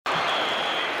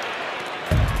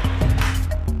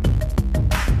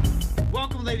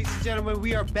and gentlemen,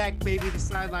 we are back, baby. The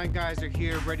sideline guys are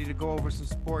here, ready to go over some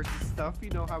sports and stuff. You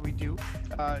know how we do.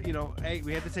 Hey,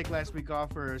 we had to take last week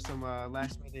off for some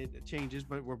last minute changes,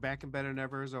 but we're back and better than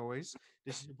ever as always.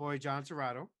 This is your boy John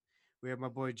Serrato. We have my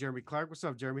boy Jeremy Clark. What's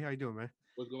up, Jeremy? How you doing, man?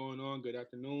 What's going on? Good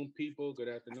afternoon, people. Good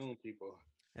afternoon, people.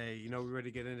 Hey, we're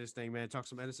ready to get into this thing, man. Talk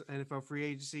some NFL free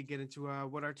agency, get into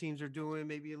what our teams are doing,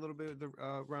 maybe a little bit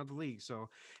of around the league. So,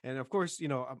 and of course,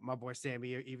 my boy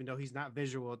Sammy, even though he's not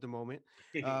visual at the moment.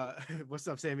 What's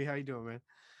up, Sammy? How you doing, man?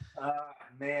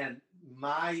 Man,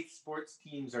 my sports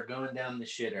teams are going down the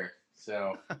shitter.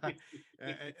 So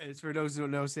As for those who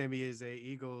don't know, Sammy is a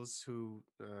Eagles who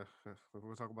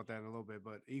we'll talk about that in a little bit,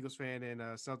 but Eagles fan and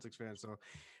Celtics fan. So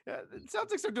the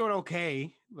Celtics are doing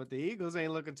okay, but the Eagles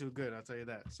ain't looking too good. I'll tell you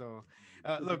that. So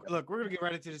look, we're gonna get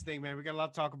right into this thing, man. We got a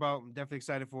lot to talk about. I'm definitely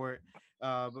excited for it.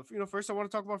 But first I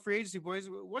want to talk about free agency, boys.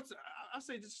 I'll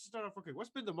say just to start off real quick. What's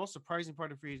been the most surprising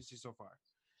part of free agency so far?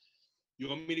 You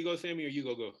want me to go, Sammy, or you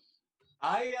go?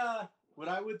 what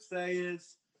I would say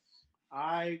is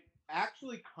I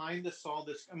actually kind of saw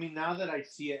this. I mean, now that I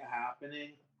see it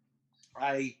happening,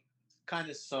 I kind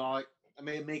of saw it. I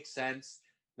mean, it makes sense.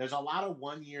 There's a lot of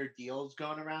 1-year deals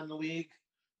going around the league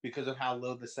because of how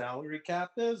low the salary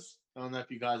cap is. I don't know if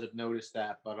you guys have noticed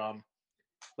that, but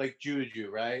like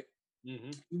Juju, right?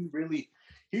 Mm-hmm.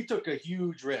 He took a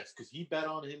huge risk because he bet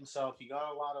on himself. He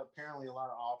got apparently a lot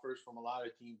of offers from a lot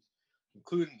of teams,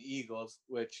 including the Eagles,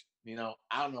 which,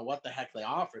 I don't know what the heck they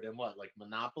offered him. What, like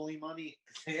monopoly money?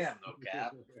 They have no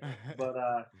cap. But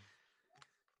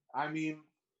I mean,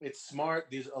 it's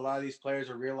smart. A lot of these players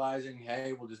are realizing,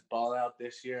 hey, we'll just ball out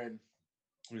this year and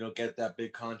get that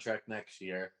big contract next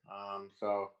year.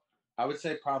 So I would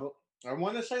say I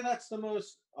want to say that's the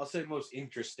most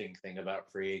interesting thing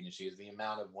about free agency is the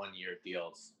amount of 1-year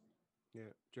deals.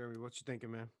 Yeah, Jeremy, what you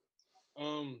thinking, man?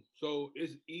 So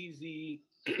it's easy.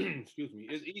 Excuse me.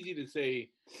 It's easy to say,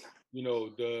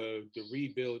 the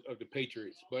rebuild of the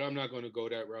Patriots, but I'm not going to go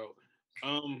that route.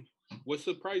 What's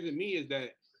surprising me is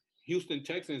that Houston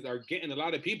Texans are getting a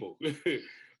lot of people.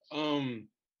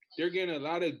 They're getting a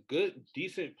lot of good,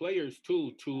 decent players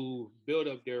too to build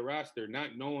up their roster,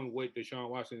 not knowing what Deshaun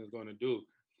Watson is going to do.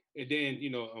 And then,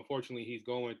 unfortunately, he's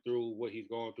going through what he's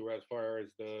going through as far as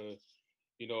the,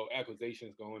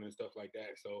 acquisitions going and stuff like that.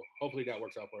 So hopefully that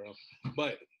works out for him.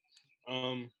 But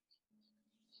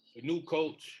a new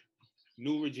coach,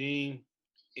 new regime,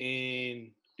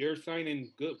 and they're signing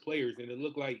good players, and it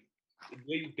look like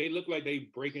they look like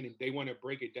they want to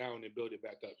break it down and build it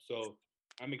back up. So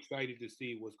I'm excited to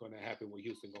see what's going to happen with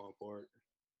Houston going forward.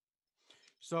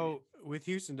 So with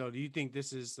Houston, though, do you think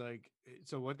this is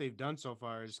what they've done so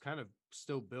far is kind of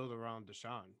still build around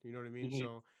Deshaun? You know what I mean? Mm-hmm.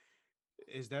 So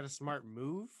is that a smart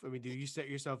move? I mean, do you set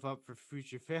yourself up for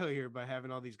future failure by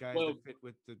having all these guys that fit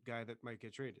with the guy that might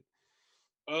get traded?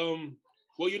 Well,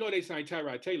 they signed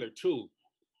Tyrod Taylor too.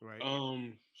 Right.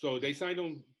 So they signed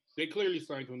him. They clearly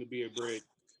signed him to be a bridge.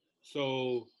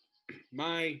 So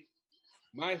my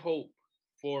hope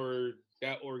for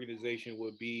that organization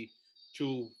would be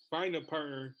to find a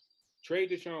partner,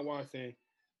 trade Deshaun Watson,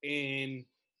 and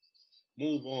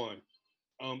move on.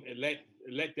 And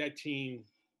let that team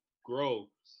grow.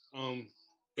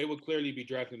 They would clearly be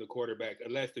drafting the quarterback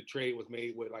unless the trade was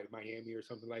made with like Miami or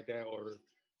something like that, or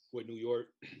with New York.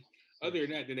 Other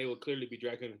than that, then they will clearly be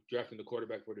drafting the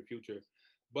quarterback for the future.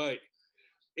 But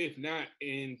if not,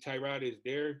 and Tyrod is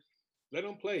there, let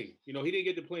him play. He didn't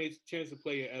get to play his chance to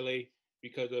play in LA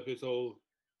because of his old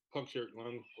punctured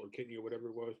lung or kidney or whatever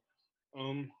it was.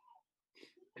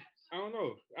 I don't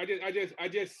know.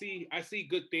 I see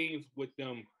good things with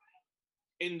them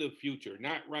in the future,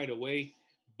 not right away,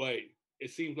 but it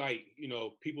seems like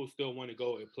people still want to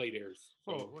go and play theirs.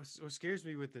 So. Well, what scares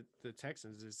me with the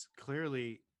Texans is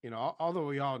clearly, although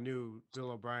we all knew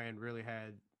Bill O'Brien really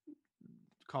had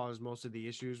caused most of the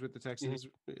issues with the Texans,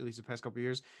 at least the past couple of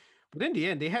years. But in the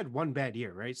end, they had one bad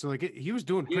year, right? So he was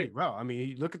doing pretty well. I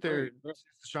mean, look at their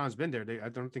Sean's been there. I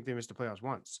don't think they missed the playoffs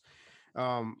once,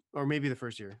 or maybe the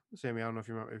first year. Sammy, I don't know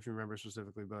if you remember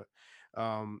specifically, but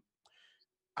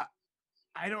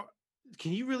I don't.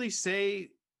 Can you really say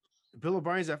Bill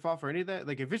O'Brien's at fault for any of that?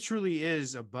 Like, if it truly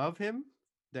is above him,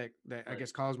 that right. I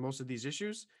guess caused most of these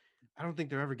issues, I don't think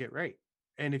they'll ever get right.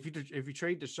 And if you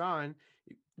trade Deshaun,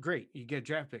 great, you get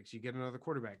draft picks, you get another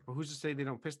quarterback. But who's to say they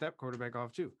don't piss that quarterback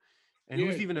off too? And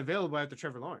who's even available after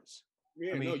Trevor Lawrence?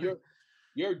 Yeah, I mean, no,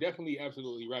 you're definitely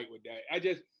absolutely right with that.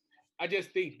 I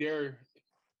just think they're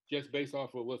just based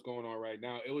off of what's going on right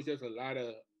now. It was just a lot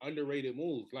of underrated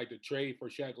moves, like the trade for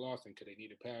Shaq Lawson because they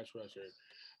need a pass rusher.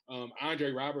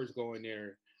 Andre Roberts going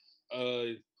there.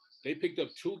 They picked up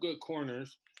 2 good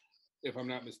corners. if I'm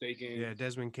not mistaken. Yeah,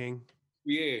 Desmond King.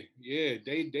 Yeah.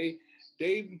 They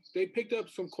picked up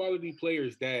some quality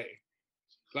players that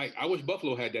like I wish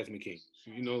Buffalo had Desmond King.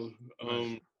 You know,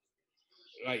 Right.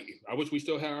 like I wish we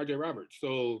still had RJ Roberts.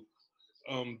 So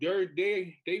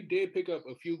they did pick up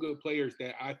a few good players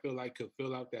that I feel like could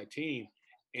fill out that team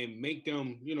and make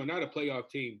them, not a playoff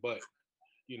team, but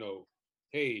you know,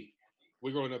 hey,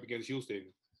 we're going up against Houston.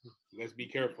 Let's be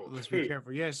careful. Let's be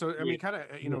careful. Yeah. So I Yeah, mean, kind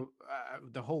of, Yeah.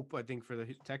 the hope I think for the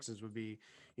Texans would be,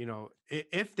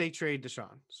 if they trade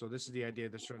Deshaun. So this is the idea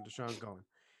that Deshaun's going.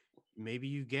 Maybe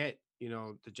you get,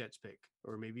 the Jets pick,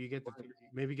 or maybe you get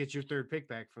maybe get your third pick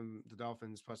back from the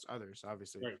Dolphins plus others,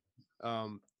 obviously.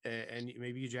 right. And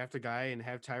maybe you draft a guy and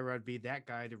have Tyrod be that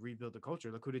guy to rebuild the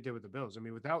culture. Look who they did with the Bills. I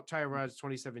mean, without Tyrod's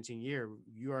 2017 year,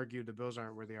 you argue the Bills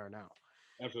aren't where they are now,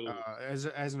 Absolutely.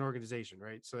 as an organization,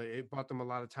 right? So it bought them a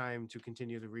lot of time to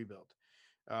continue the rebuild.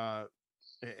 Uh,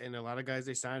 and a lot of guys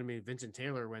they signed. I mean, Vincent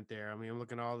Taylor went there. I mean, I'm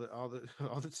looking at all the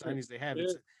all the signings they have. Yeah,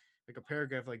 It's like a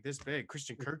paragraph like this big.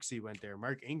 Christian Kirksey went there.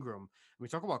 Mark Ingram. I mean,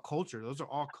 talk about culture. Those are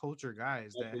all culture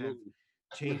guys that have absolutely.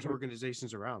 changed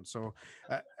organizations around. So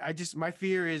I just my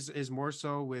fear is more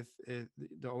so with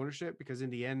the ownership, because in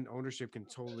the end, ownership can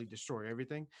totally destroy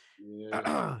everything.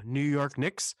 Yeah. New York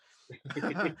Knicks.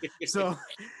 So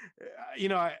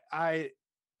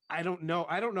I don't know.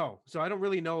 I don't know. So I don't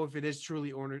really know if it is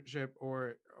truly ownership,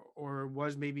 or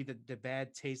was maybe the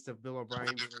bad taste of Bill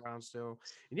O'Brien being around still.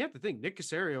 And you have to think Nick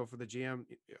Casario for the GM,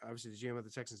 obviously the GM of the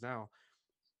Texans now.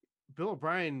 Bill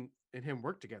O'Brien and him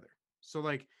work together. So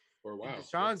like For a in while. Yeah.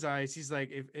 Deshaun's eyes, he's like,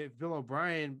 if Bill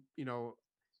O'Brien,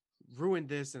 ruined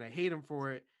this and I hate him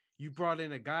for it, you brought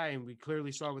in a guy, and we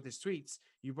clearly saw with his tweets,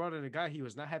 you brought in a guy he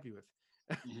was not happy with.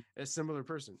 Mhm. A similar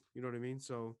person. You know what I mean?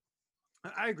 So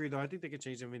I agree, though. I think they could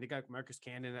change. I mean, they got Marcus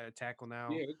Cannon at a tackle now.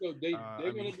 Yeah, so they're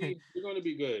I mean, they're gonna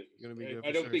be good. going to be good I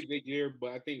for don't sure. think this year,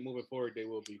 but I think moving forward they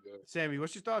will be good. Sammy,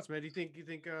 what's your thoughts, man? Do you think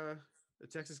the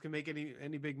Texas can make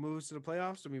any big moves to the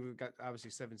playoffs? I mean, we've got obviously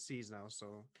 7 seeds now,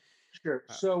 so Sure.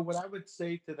 uh, So what I would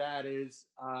say to that is,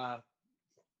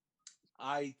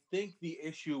 I think the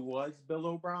issue was Bill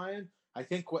O'Brien. I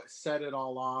think what set it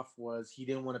all off was he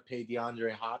didn't want to pay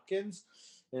DeAndre Hopkins.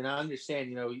 And I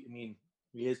understand, I mean,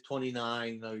 he is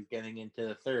 29, he's getting into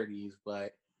the 30s,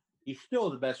 but he's still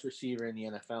the best receiver in the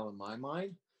NFL in my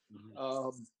mind,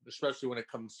 Mhm. especially when it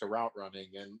comes to route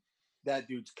running. And that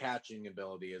dude's catching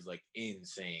ability is like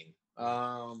insane.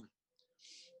 right.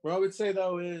 What I would say,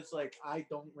 though, is like, I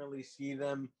don't really see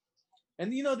them.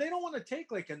 And they don't want to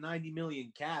take like a 90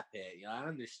 million cap hit. I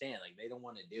understand, like they don't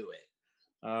want to do it,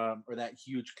 or that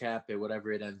huge cap hit,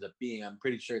 whatever it ends up being. I'm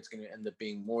pretty sure it's going to end up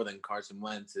being more than Carson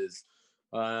Wentz's.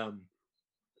 Um,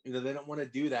 they don't want to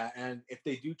do that. And if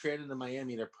they do trade into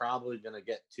Miami, they're probably going to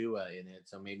get Tua in it.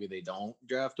 So maybe they don't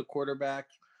draft a quarterback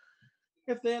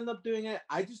if they end up doing it.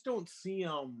 I just don't see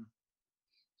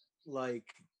like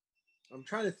I'm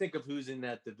trying to think of who's in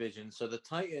that division. So the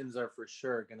Titans are for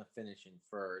sure going to finish in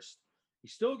first. You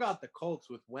still got the Colts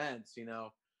with Wentz,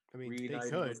 I mean, they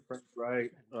reuniting could with Frank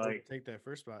Wright. Like take that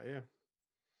first spot,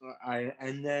 yeah.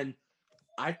 and then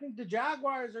I think the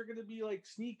Jaguars are going to be like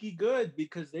sneaky good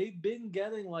because they've been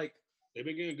getting like, They've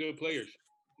been getting good players.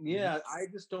 yeah, I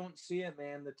just don't see it,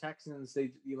 man. The Texans,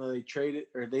 they traded,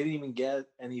 or they didn't even get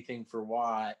anything for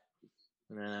Watt.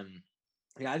 And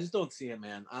yeah, I just don't see it,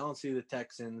 man. I don't see the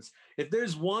Texans. If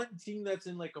there's one team that's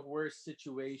in like a worse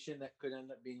situation that could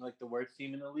end up being like the worst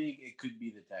team in the league, it could be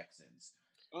the Texans.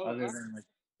 Oh, Other than like,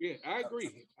 yeah, I agree.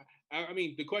 I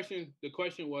mean, the question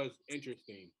was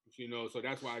interesting, so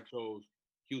that's why I chose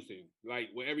Houston. Like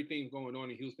with everything going on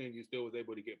in Houston, you still was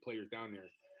able to get players down there.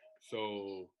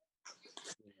 So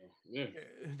yeah.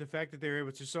 The fact that they're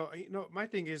able to. So my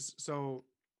thing is, so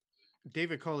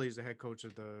David Culley is the head coach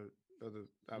of the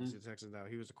obviously the Texans now.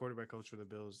 He was the quarterback coach for the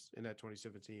Bills in that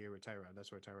 2017 year with Tyrod.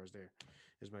 That's why Tyrod's there,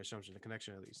 is my assumption, the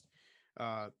connection at least.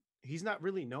 He's not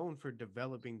really known for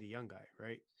developing the young guy,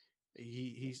 right?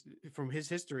 He's from his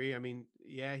history. I mean,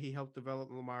 yeah, he helped develop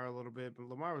Lamar a little bit, but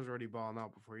Lamar was already balling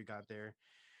out before he got there.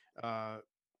 Uh,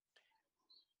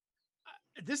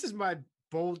 this is my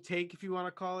bold take, if you want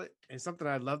to call it, and something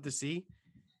I'd love to see.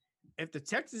 If the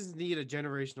Texans need a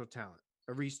generational talent,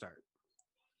 a restart,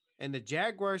 and the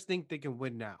Jaguars think they can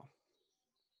win now,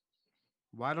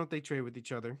 why don't they trade with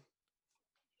each other?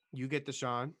 You get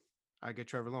Deshaun, I get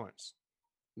Trevor Lawrence.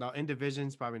 Now in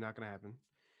divisions, probably not going to happen,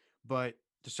 but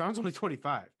Deshaun's only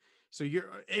 25. So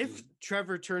if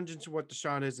Trevor turns into what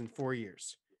Deshaun is in 4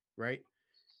 years, right?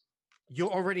 You'll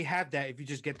already have that if you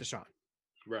just get Deshaun.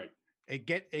 Right.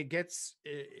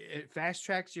 It fast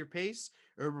tracks your pace,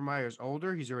 Urban Meyer's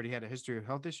older. He's already had a history of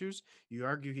health issues. You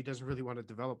argue he doesn't really want to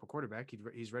develop a quarterback.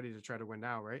 He's ready to try to win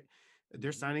now, right?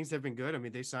 Their Mhm. signings have been good. I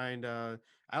mean, they signed. I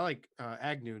like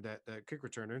Agnew, that kick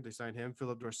returner. They signed him.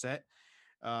 Philip Dorsett.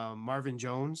 Marvin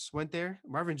Jones went there.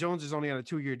 Marvin Jones is only on a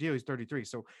 2-year deal. He's 33.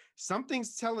 So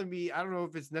something's telling me, I don't know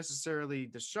if it's necessarily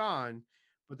Deshaun,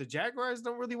 but the Jaguars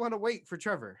don't really want to wait for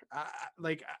Trevor.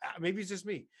 Maybe it's just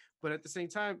me, but at the same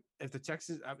time, if the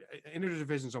Texans inter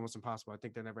division is almost impossible. I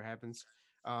think that never happens.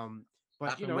 Um,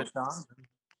 but Happened with Don.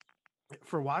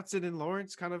 for Watson and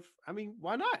Lawrence, kind of, I mean,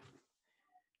 why not?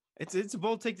 It's a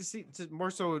bold take to see, to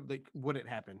more so like would it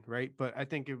happen, right? But I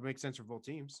think it makes sense for both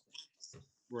teams.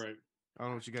 Right. I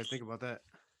don't know what you guys think about that.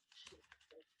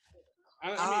 I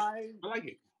mean, I I like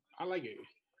it. I like it.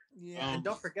 Yeah, and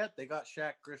don't forget they got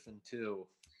Shaq Griffin too.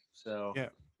 So Yeah.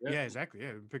 Yeah. Yeah, exactly.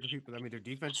 Yeah, picking people. I mean, their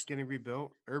defense is getting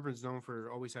rebuilt. Urban's known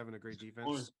for always having a great on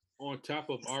defense. on top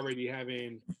of already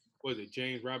having what is it,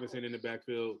 James Robinson in the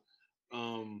backfield.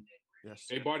 Um, Yes.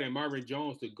 they brought in Marvin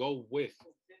Jones to go with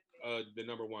the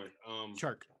number one.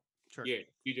 Shark. Shark. Yeah,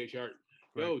 DJ Shark.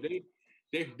 Right.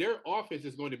 Yo, their offense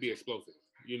is going to be explosive.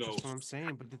 You know, That's what I'm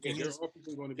saying. But the yeah, thing their is, offense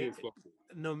is going to be explosive.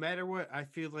 no matter what, I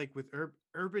feel like with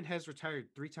Urban has retired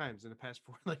 3 times in the past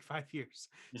like 5 years,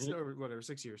 Mhm. so or whatever,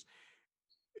 6 years.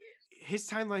 His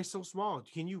timeline's so small.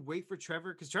 Can you wait for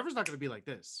Trevor? Because Trevor's not going to be like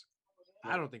this. I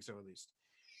Right. don't think so, at least.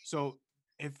 So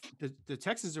if the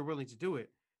Texans are willing to do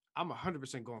it, I'm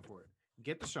 100% going for it.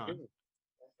 Get the Yeah. Sean.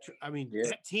 I mean, yeah,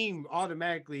 that team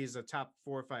automatically is a top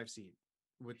 4 or 5 seed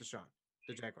with Deshaun,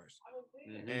 the Jaguars.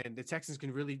 Mhm. And the Texans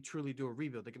can really truly do a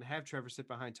rebuild. They can have Trevor sit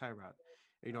behind Tyrod.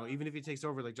 Even if he takes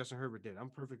over like Justin Herbert did, I'm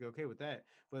perfectly okay with that.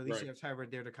 But at least Right. you have Tyrod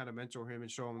there to kind of mentor him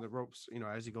and show him the ropes,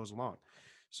 as he goes along.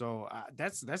 So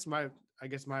that's my, I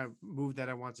guess, my move that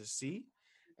I want to see.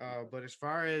 But as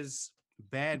far as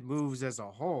bad moves as a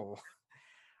whole,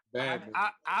 Bad.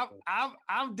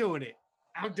 I'm doing it.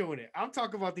 I'm doing it. I'm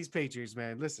talking about these Patriots,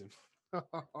 man. Listen,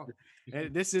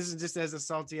 and this isn't just as a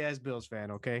salty ass Bills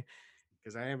fan, okay?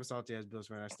 Because I am a salty ass Bills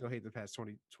fan. I still hate the past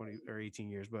 20 or 18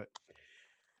 years. But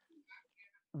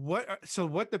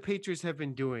what the Patriots have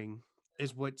been doing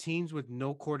is what teams with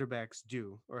no quarterbacks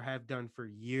do or have done for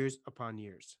years upon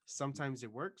years. Sometimes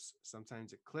it works,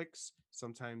 sometimes it clicks,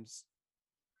 sometimes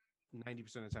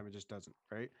 90% of the time it just doesn't,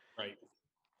 right? Right.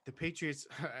 The Patriots,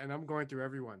 and I'm going through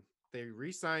everyone. They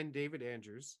re-signed David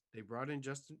Andrews. They brought in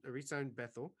re-signed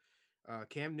Bethel,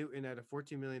 Cam Newton at a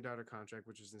 $14 million contract,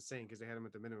 which is insane because they had him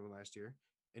at the minimum last year,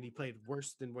 and he played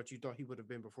worse than what you thought he would have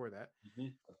been before that.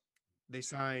 Mhm. They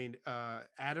signed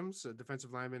Adams, a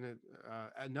defensive lineman,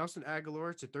 Nelson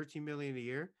Aguilar to $13 million a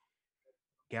year.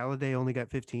 Galladay only got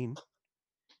 15.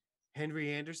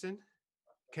 Henry Anderson,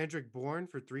 Kendrick Bourne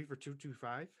for 3 for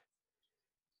 225.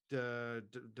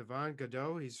 Devon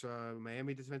Godot, he's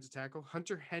Miami defensive tackle.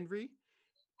 Hunter Henry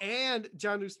and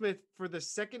Johnu Smith for the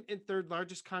second and third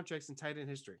largest contracts in tight end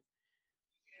history.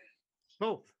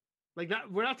 Both. Like,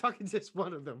 we're not talking just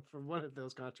one of them from one of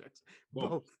those contracts.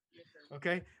 Both.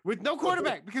 Okay, with no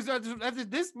quarterback, because at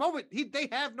this moment they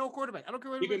have no quarterback. I don't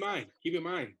care what Keep in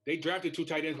mind, they drafted 2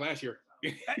 tight ends last year.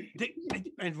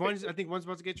 and I think one's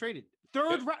about to get traded.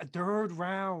 Third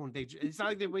round. It's not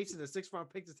like they wasted a 6th round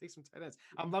pick to take some tight ends.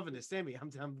 I'm loving this, Sammy.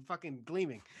 I'm fucking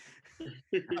gleaming.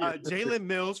 Jalen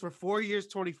Mills for 4 years,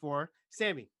 24.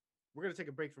 Sammy, we're gonna take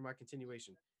a break for my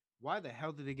continuation. Why the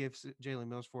hell did they give Jalen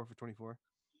Mills 4 for 24?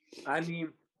 I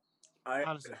mean,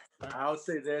 Honestly, I'll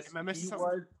say this: am I missing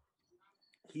something?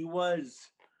 He was.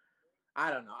 I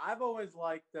don't know. I've always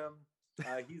liked him.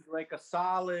 He's like a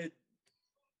solid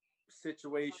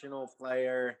situational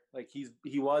player. Like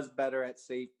he was better at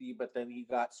safety, but then he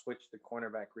got switched to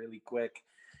cornerback really quick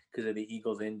because of the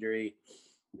Eagles injury.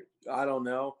 I don't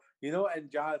know.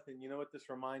 And Jonathan, you know what this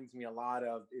reminds me a lot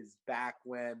of is back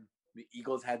when the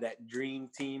Eagles had that dream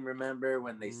team, remember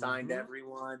when they signed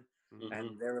everyone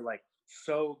and they were like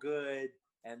so good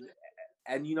and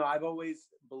I've always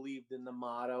believed in the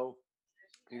motto,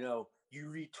 you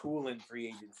retool in free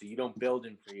agency. You don't build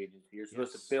in free agency. You're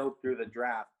supposed to build through the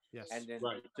draft and then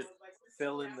just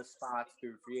fill in the spots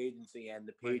through free agency. And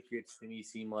the Patriots to me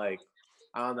seem like,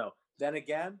 I don't know. Then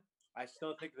again, I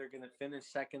still think they're going to finish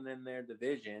second in their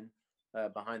division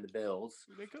behind the Bills.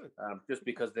 They could. Just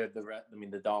because they're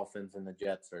the Dolphins and the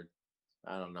Jets are,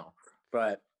 I don't know.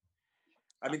 But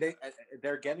I mean,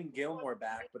 they're getting Gilmore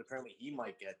back, but apparently he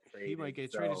might get traded. He might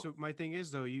get traded. So my thing is,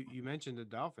 though, you mentioned the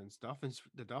Dolphins.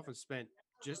 The Dolphins spent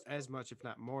just as much, if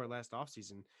not more, last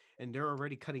offseason, and they're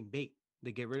already cutting bait.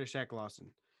 They get rid of Shaq Lawson.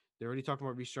 They're already talking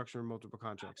about restructuring multiple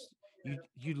contracts.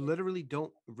 You literally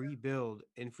don't rebuild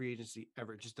in free agency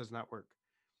ever. It just does not work.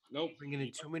 Nope. Bringing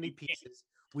in too many pieces.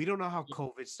 We don't know how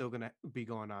COVID's still gonna be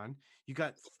going on. You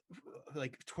got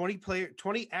like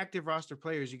 20 active roster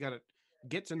players. You got to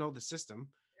get to know the system.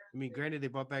 I mean, granted, they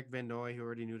brought back Van Noy, who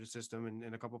already knew the system,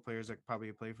 and a couple players that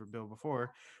probably played for Bill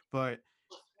before. But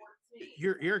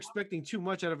you're expecting too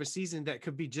much out of a season that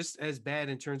could be just as bad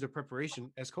in terms of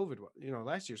preparation as COVID was.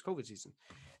 Last year's COVID season.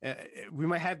 We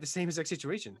might have the same exact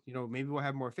situation. Maybe we'll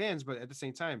have more fans, but at the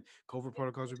same time, COVID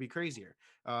protocols would be crazier.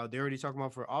 They're already talking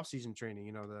about for off-season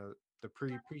training. The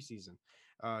preseason.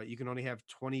 You can only have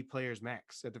 20 players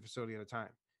max at the facility at a time.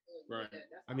 Right.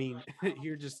 I mean,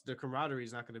 you're just the camaraderie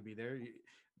is not going to be there.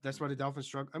 That's why the Dolphins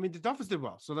struggle. I mean, the Dolphins did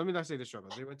well. So let me not say they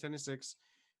struggled. They went 10-6.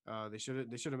 They should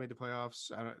have made the playoffs.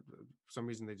 For some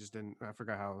reason they just didn't. I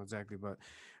forgot how exactly, but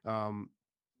I,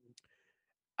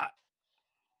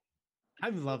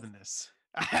 I'm loving this.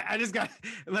 I just got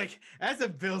like as a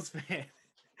Bills fan,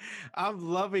 I'm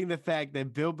loving the fact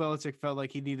that Bill Belichick felt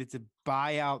like he needed to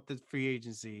buy out the free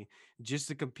agency just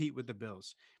to compete with the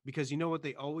Bills. Because you know what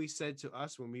they always said to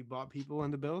us when we bought people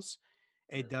in the Bills?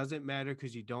 It doesn't matter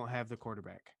because you don't have the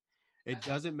quarterback. It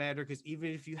doesn't matter because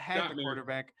even if you had the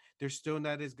quarterback, they're still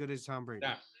not as good as Tom Brady.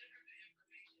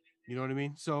 You know what I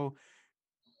mean? So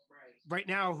right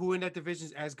now, who in that division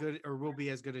is as good or will be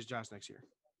as good as Josh next year?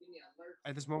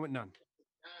 At this moment, none.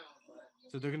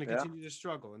 So they're going to continue to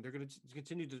struggle, and they're going to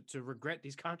continue to regret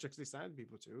these contracts they signed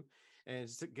people to, and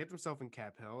to get themselves in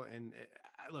cap hell. And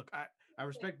look, I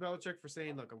respect Belichick for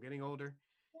saying, "Look, I'm getting older.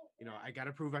 I got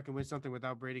to prove I can win something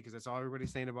without Brady because that's all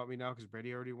everybody's saying about me now because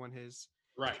Brady already won his."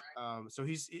 Right. So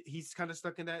he's kind of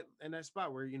stuck in that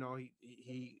spot where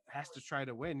he has to try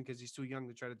to win because he's too young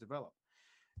to try to develop.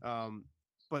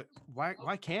 But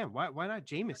why Cam? Why not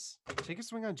Jameis? Take a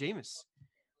swing on Jameis.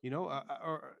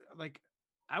 Or like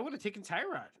I would have taken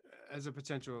Tyrod as a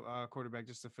potential quarterback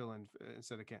just to fill in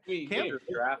instead of Cam. Cam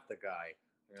Draft the guy.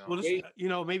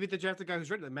 Well, maybe they draft the guy who's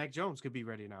ready. Mac Jones could be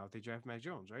ready now if they draft Mac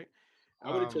Jones, right?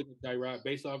 I would have taken Tyrod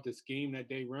based off the scheme that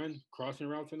they run, crossing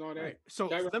routes and all that. Right. So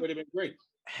Tyrod would have been great.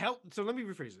 So let me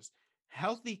rephrase this.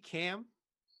 Healthy Cam,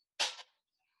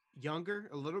 younger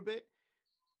a little bit,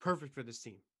 perfect for this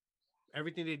team.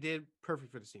 Everything they did,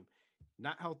 perfect for this team.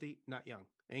 Not healthy, not young.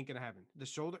 Ain't gonna happen. The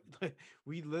shoulder,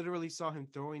 we literally saw him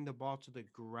throwing the ball to the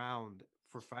ground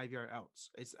for 5-yard outs.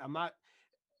 I'm not.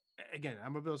 Again,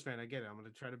 I'm a Bills fan. I get it. I'm gonna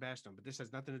try to bash them, but this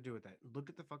has nothing to do with that. Look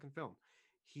at the fucking film.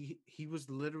 He was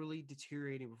literally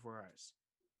deteriorating before our eyes.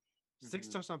 6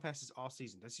 touchdown passes all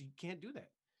season. You can't do that.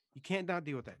 You can't not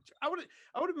deal with that. I would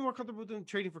have been more comfortable than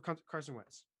trading for Carson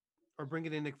Wentz or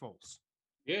bringing in Nick Foles.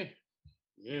 Yeah.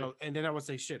 And then I would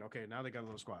say, shit. Okay, now they got a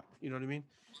little squad. You know what I mean?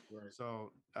 Right.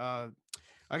 So,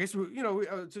 I guess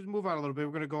to move on a little bit,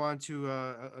 we're going to go on to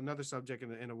another subject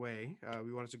in a way.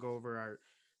 We wanted to go over our,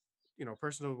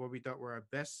 personal what we thought were our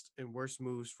best and worst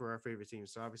moves for our favorite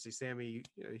teams. So obviously, Sammy,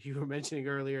 you were mentioning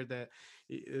earlier that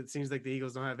it seems like the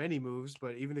Eagles don't have any moves,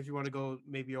 but even if you want to go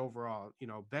maybe overall,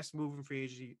 best move in free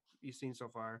agency you've seen so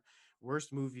far,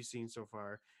 worst move you've seen so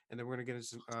far, and then we're going to get into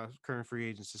some current free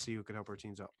agents to see who can help our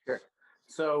teams out. Sure.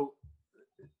 So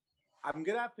I'm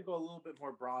gonna have to go a little bit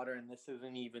more broader, and this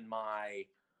isn't even my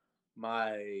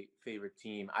favorite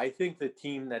team. I think the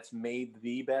team that's made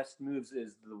the best moves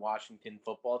is the Washington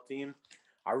football team.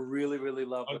 I really, really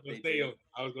love what they do.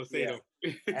 I was gonna say them.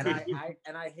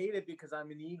 And I hate it because I'm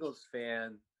an Eagles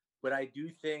fan, but I do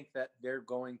think that they're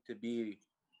going to be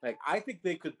I think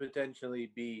they could potentially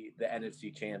be the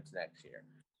NFC champs next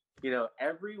year.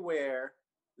 Everywhere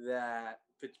that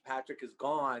Fitzpatrick is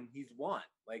gone, he's won.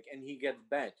 And he gets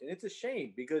benched, and it's a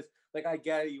shame because I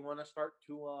get it. You want to start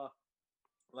Tua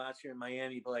last year in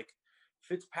Miami, but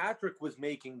Fitzpatrick was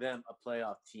making them a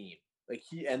playoff team.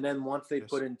 And then once they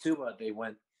put in Tua, they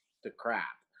went to crap.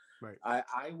 Right.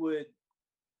 I would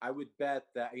bet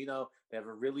that they have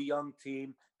a really young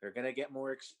team. They're gonna get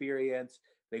more experience.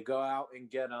 They go out and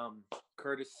get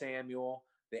Curtis Samuel.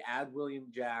 They add William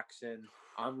Jackson.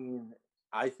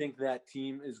 I think that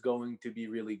team is going to be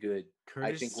really good.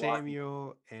 Curtis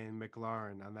Samuel and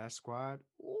McLaurin on that squad.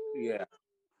 Ooh.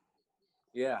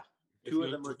 Yeah. Two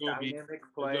of them are dynamic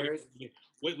players.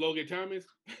 With Logan Thomas.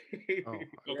 Oh,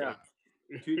 yeah.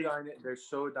 They're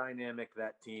so dynamic,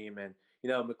 that team. And,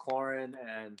 McLaurin,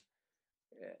 and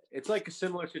it's a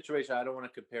similar situation. I don't want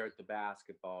to compare it to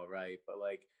basketball, right? But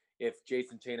if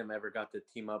Jason Tatum ever got to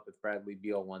team up with Bradley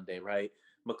Beal one day, right?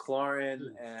 McLaurin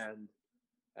and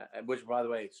which, by the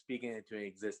way, speaking into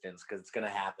existence because it's going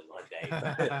to happen one day.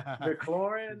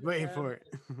 McLaurin, wait for it,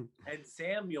 and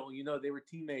Samuel. They were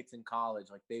teammates in college.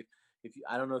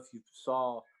 I don't know if you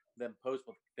saw them post,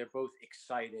 but they're both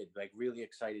excited, really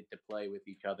excited to play with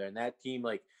each other. And that team,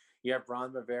 You have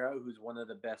Ron Rivera, who's one of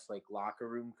the best like locker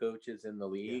room coaches in the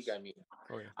league. Yes. I mean,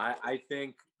 Oh yeah. I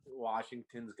think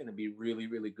Washington's going to be really,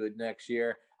 really good next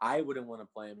year. I wouldn't want to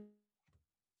play him.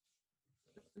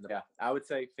 Yeah, I would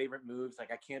say favorite moves.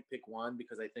 Like I can't pick one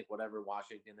because I think whatever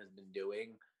Washington has been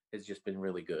doing has just been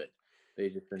really good.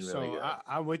 They've just been really So good.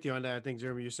 I'm with you on that. I think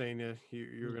Jeremy, you're saying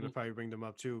you're going to Mhm. probably bring them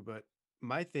up too. But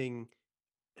my thing,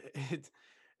 it,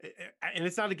 and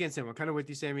it's not against him. I'm kind of with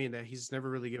you, Sammy, in that he's never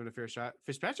really given a fair shot.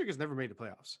 Fitzpatrick has never made the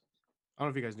playoffs. I don't know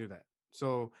if you guys knew that.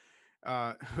 So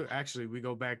actually, we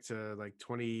go back to like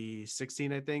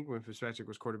 2016, I think, when Fitzpatrick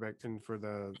was quarterbacking for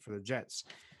the Jets.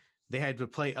 They had to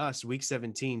play us week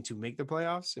 17 to make the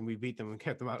playoffs, and we beat them and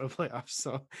kept them out of the playoffs.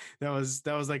 So that was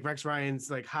like Rex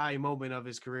Ryan's like high moment of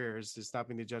his career, is just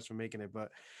stopping the Jets from making it.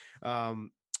 But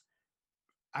um,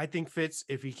 I think Fitz,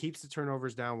 if he keeps the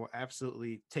turnovers down, will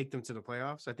absolutely take them to the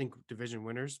playoffs. I think division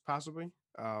winners possibly.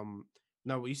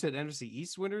 No, you said NFC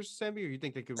East winners, Sammy, or you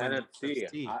think they could win the NFC.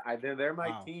 NFC? They're my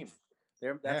Wow. team.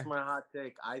 That's Yeah. my hot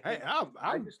take. I Hey, think I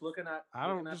I'm just looking I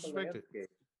looking don't at the disrespect it. landscape,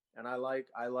 and I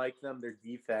like them. Their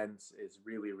defense is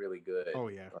really really good. Oh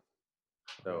yeah. Yeah.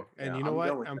 So And yeah, you know I'm what?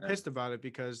 going with I'm them. pissed about it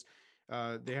because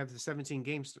they have the 17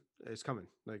 games is coming.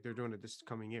 Like they're doing it this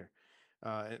coming year.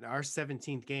 And our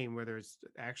 17th game, whether it's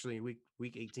actually week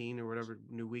 18 or whatever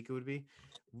new week it would be,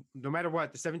 no matter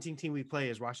what, the 17th team we play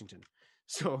is Washington.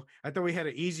 So I thought we had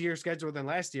an easier schedule than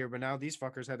last year, but now these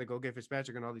fuckers had to go get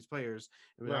Fitzpatrick and all these players,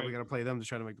 and now we Right. got to play them to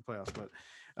try to make the playoffs. But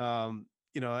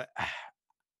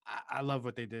I love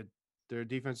what they did. Their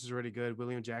defense is already good.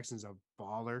 William Jackson's a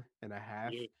baller and a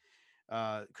half.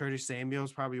 Yeah. Curtis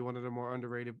Samuel's probably one of the more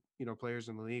underrated, players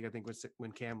in the league. I think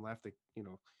when Cam left, it,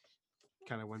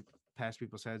 kind of went past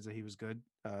people's heads that he was good.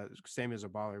 Samuel's a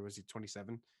baller. Was he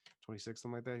 27, 26,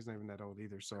 something like that? He's not even that old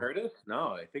either. So, Curtis? No,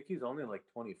 I think he's only like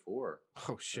 24.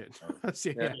 oh shit.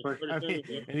 Yeah, Yeah. I mean,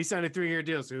 and he signed a 3-year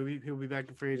deal, so he'll be back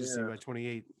in free agency yeah, by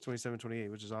 28, 27,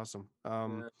 28, which is awesome.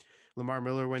 yeah. Lamar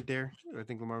Miller went there. I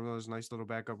think Lamar Miller is a nice little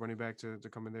backup running back to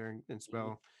come in there and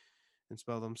spell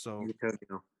them. So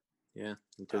Antonio. Yeah,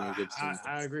 Antonio Gibson.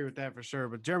 I agree with that for sure.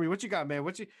 But Jeremy, what you got, man?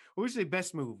 What would you say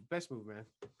best move? Best move, man.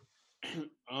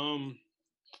 um.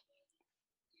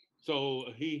 So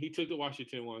he took the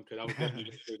Washington one because I was definitely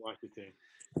going to say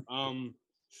Washington.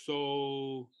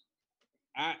 So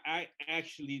I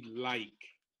actually like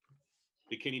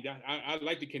the I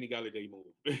like the Kenny Galladay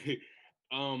move.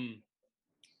 um,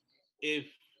 if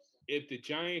the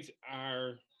Giants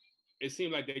are, it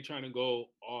seems like they're trying to go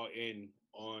all in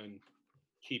on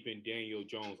keeping Daniel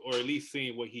Jones, or at least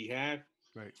seeing what he have.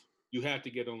 Right. You have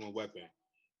to get him a weapon,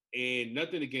 and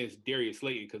nothing against Darius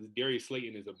Slayton because Darius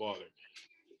Slayton is a baller.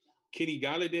 Kenny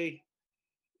Galladay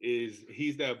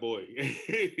he's that boy.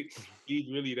 He's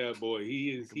really that boy.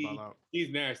 He's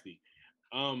nasty.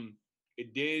 And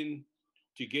then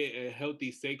to get a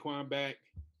healthy Saquon back,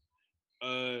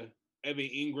 Evan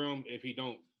Ingram, if he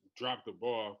don't drop the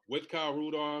ball with Kyle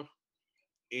Rudolph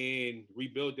and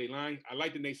rebuild their line. I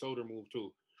like the Nate Solder move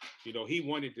too. He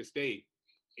wanted to stay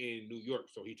in New York,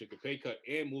 so he took a pay cut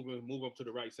and move up to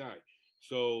the right side.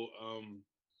 So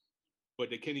but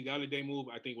the Kenny Galladay move,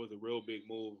 I think, was a real big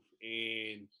move.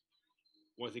 And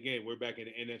once again, we're back in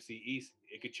the NFC East.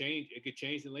 It could change. It could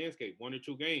change the landscape. 1 or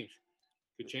 2 games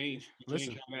could change.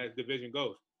 Listen, how that division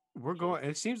goes. we're going.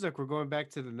 It seems like we're going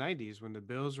back to the '90s when the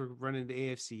Bills were running the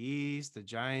AFC East, the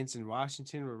Giants in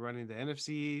Washington were running the NFC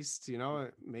East.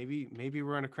 Maybe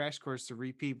we're on a crash course to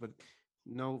repeat, but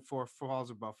no 4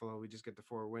 falls of Buffalo. We just get the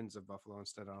 4 wins of Buffalo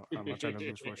instead. I'm not trying to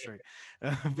lose 4 straight,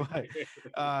 but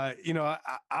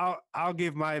I'll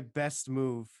give my best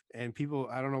move, and people.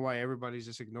 I don't know why everybody's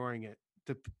just ignoring it.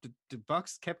 The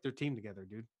Bucks kept their team together,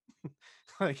 dude.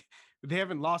 Like they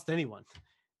haven't lost anyone.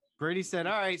 Brady said,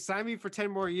 "All right, sign me for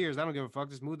 10 more years. I don't give a fuck.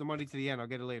 Just move the money to the end. I'll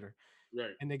get it later."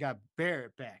 Right. And they got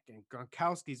Barrett back and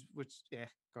Gronkowski's,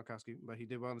 Gronkowski, but he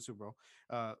did well in the Super Bowl.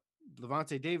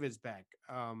 Levante David's back.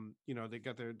 They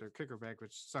got their kicker back,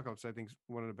 which Suckups, I think, is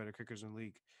one of the better kickers in the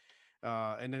league.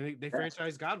 And then they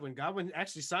franchised Godwin. Godwin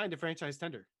actually signed a franchise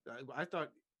tender. I thought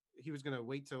he was gonna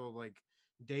wait till like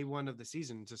day 1 of the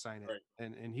season to sign it,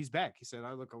 right. and he's back. He said,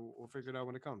 we'll figure it out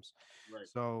when it comes." Right.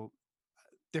 So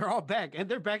they're all back, and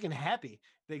they're back and happy.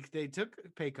 They took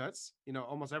pay cuts,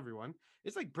 almost everyone.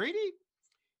 It's like Brady.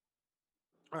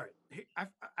 All right,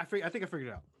 I think I figured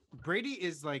it out. Brady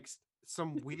is like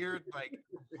some weird like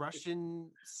Russian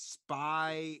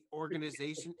spy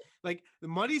organization. Like the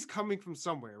money's coming from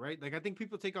somewhere, right? Like I think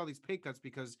people take all these pay cuts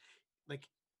because like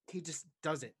he just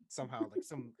does it somehow, like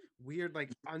some weird like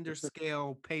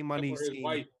underscale pay money His scheme.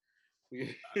 wife.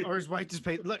 Or his wife just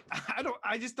paid. Look,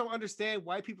 I just don't understand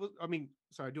why people. I mean,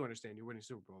 sorry, I do understand you're winning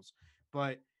Super Bowls,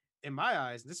 but in my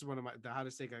eyes, this is one of the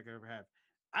hottest take I could ever have.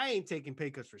 I ain't taking pay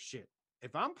cuts for shit.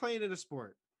 If I'm playing in a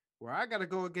sport where I got to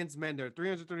go against men that are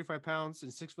 335 pounds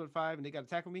and 6'5" and they got to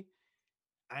tackle me,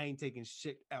 I ain't taking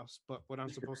shit else but what I'm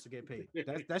supposed to get paid.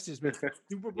 That's just me.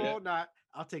 Super Yeah. Bowl, not.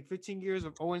 I'll take 15 years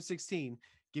of 0-16.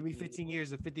 Give me 15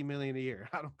 years of 50 million a year.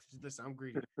 I don't listen. I'm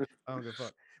greedy. I don't give a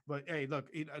fuck. But hey, look,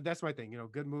 that's my thing.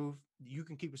 Good move. You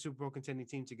can keep a Super Bowl contending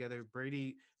team together.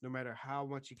 Brady, no matter how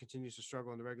much he continues to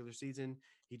struggle in the regular season,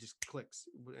 he just clicks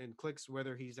and clicks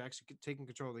whether he's actually taking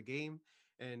control of the game.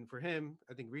 And for him,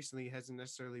 I think recently it hasn't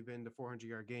necessarily been the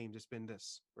 400-yard game. Just been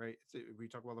this, right? We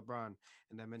talk about LeBron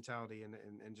and that mentality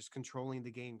and just controlling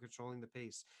the game, controlling the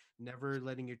pace, never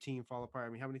letting your team fall apart. I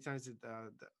mean, how many times did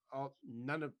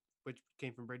none of which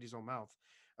came from Brady's own mouth?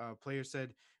 Players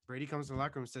said Brady comes to the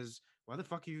locker room and says, "Why the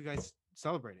fuck are you guys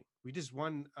celebrating? We just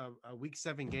won a week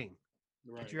 7 game.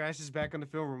 Get your asses back on the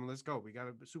film room and let's go. We got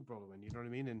a Super Bowl to win." You know what I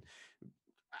mean? And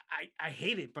I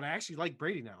hate it, but I actually like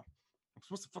Brady now. I'm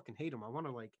supposed to fucking hate him. I want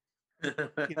to like,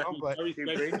 but I respect,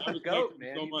 Brady's I the respect GOAT, him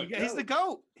man. so He's the much. he's the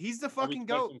GOAT. He's the I fucking respect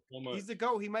GOAT. him so much. He's the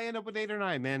GOAT. He might end up with 8 or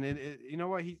 9, man. And you know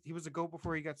what? He was a GOAT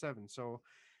before he got 7. So,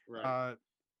 Right.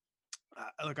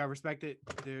 look, I respect it.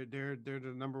 They're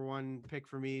the number one pick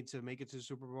for me to make it to the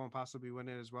Super Bowl and possibly win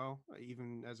it as well.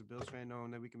 Even as a Bills fan, knowing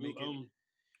that we can You make it.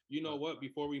 you know But what?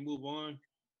 Before we move on,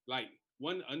 like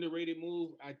one underrated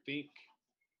move I think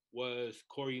was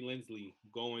Corey Linsley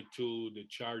going to the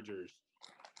Chargers.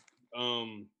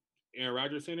 Aaron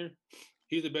Rodgers center.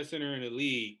 He's the best center in the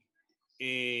league,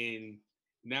 and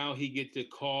now he get to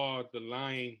call the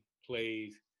line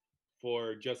plays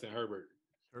for Justin Herbert.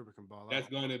 Herbert can ball That's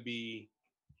out. going to be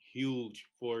huge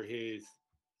for his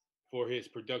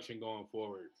production going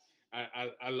forward.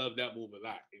 I love that move a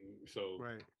lot. And so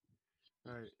Right.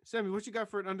 All right, Sammy, what you got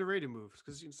for an underrated move?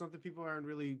 Because something people aren't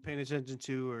really paying attention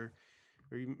to, or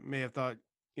you may have thought,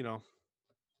 you know,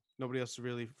 nobody else is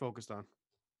really focused on.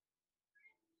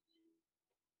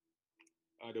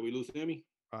 did we lose Sammy?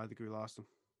 I think we lost him.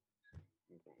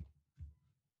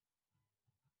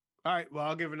 All right, well,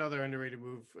 I'll give another underrated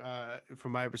move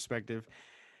from my perspective.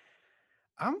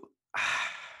 I'm,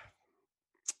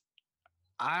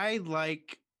 I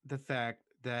like the fact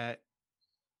that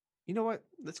you know what?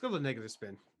 Let's go to the negative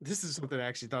spin. This is something I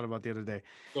actually thought about the other day.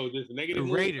 So this The negative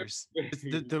move. Raiders.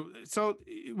 So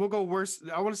we'll go worst.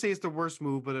 I want to say it's the worst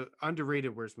move, but an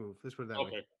underrated worst move. Let's put it that way.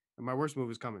 Okay. And my worst move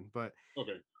is coming, but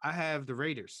Okay. I have the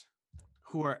Raiders,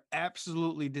 who are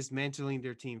absolutely dismantling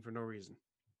their team for no reason,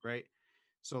 right?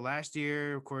 So last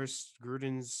year, of course,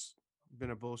 Gruden's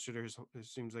been a bullshitter. It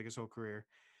seems like his whole career.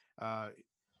 Uh,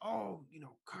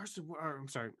 Carson. Or, I'm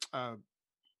sorry,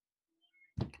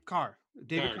 Carr,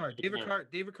 David Carr.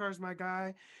 David Carr is my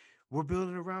guy. We're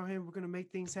building around him. We're gonna make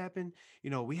things happen.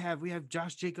 We have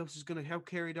Josh Jacobs who's gonna help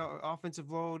carry the offensive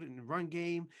load and the run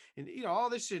game, and all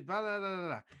this shit. Blah, blah, blah,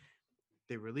 blah.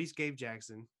 They released Gabe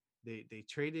Jackson. They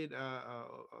traded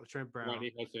Trent Brown.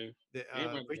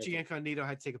 Richie Incognito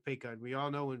had to take a pay cut. We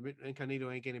all know when Incognito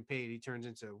ain't getting paid, he turns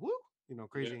into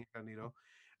crazy Incognito.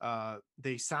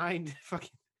 They signed fucking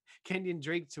Kenyon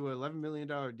Drake to an $11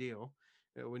 million deal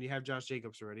when you have Josh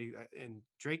Jacobs already, and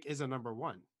Drake is a number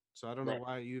 1. So I don't know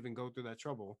why you even go through that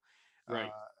trouble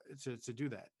to do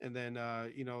that. And then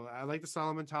I like the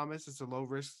Solomon Thomas. It's a low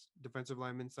risk defensive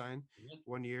lineman sign,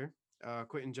 1 year.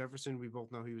 Quentin Jefferson, we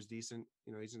both know he was decent.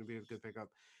 He's going to be a good pickup.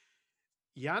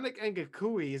 Yannick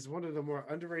Ngakoue is one of the more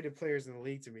underrated players in the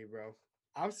league to me, bro.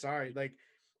 I'm sorry. Like,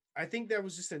 I think that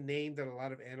was just a name that a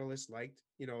lot of analysts liked.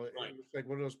 It was like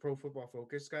one of those Pro Football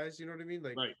Focus guys. You know what I mean?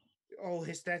 Like, oh,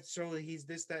 his stats show that he's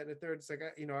this, that, and the third. It's like,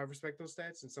 I respect those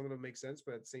stats, and some of them make sense,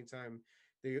 but at the same time,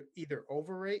 they either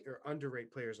overrate or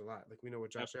underrate players a lot. Like we know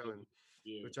with Josh Allen.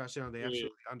 Yeah. With Josh Allen, they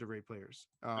absolutely underrate players.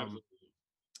 Absolutely.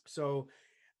 So,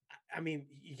 I mean,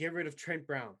 you get rid of Trent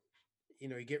Brown. You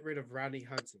get rid of Rodney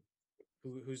Hudson,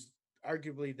 who's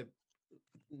arguably the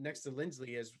next to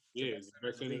Lindsley as the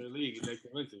best center in the league. Next to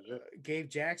Lindsley, Gabe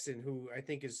Jackson, who I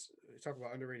think is talk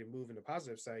about underrated move in the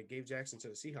positive side. Gabe Jackson to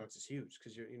the Seahawks is huge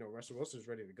because Russell Wilson's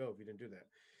ready to go if you didn't do that.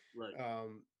 Right.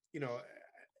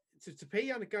 To pay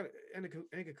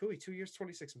Ngakoue 2 years,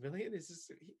 $26 million is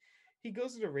just he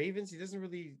goes to the Ravens. He doesn't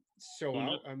really show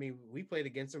out. I mean, we played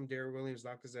against him. Darrell Williams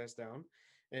locked his ass down,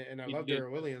 and I love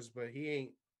Darrell Williams, but he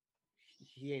ain't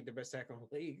the best tackle in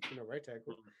the league. Right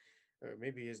tackle. Or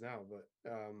maybe he is now, but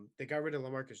they got rid of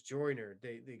LaMarcus Joyner.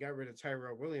 They got rid of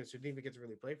Tyrell Williams, who didn't even get to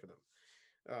really play for them.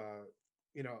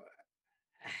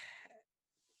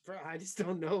 Bro, I just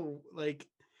don't know. Like,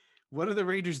 what are the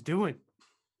Raiders doing?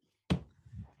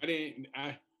 I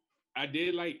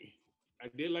did like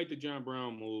the John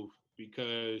Brown move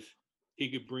because he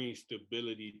could bring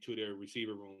stability to their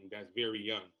receiver room that's very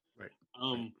young. Right. Right.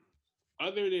 Um,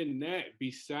 other than that,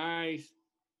 besides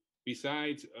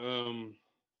besides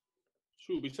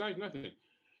nothing,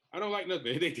 I don't like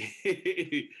nothing.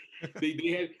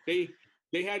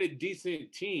 They had a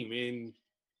decent team and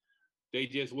they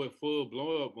just went full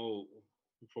blow up mode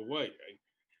for what?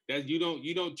 That you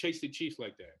don't chase the Chiefs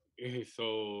like that.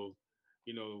 So,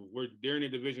 they're in a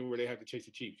division where they have to chase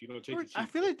the Chiefs. You don't chase the I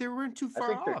Chiefs. feel like they weren't too I far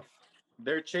think off.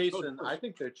 they're Oh, chasing. I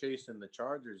think they're chasing the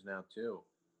Chargers now too.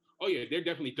 oh yeah, they're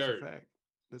definitely That's a third. fact.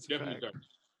 That's a Definitely fact. third.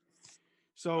 I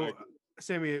So, agree.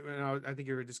 Sammy, I think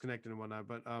you were disconnected and whatnot,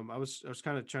 but I was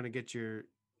kind of trying to get your,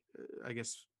 I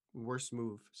guess, worst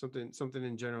move, something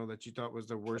in general that you thought was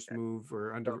the worst Okay. move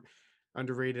or So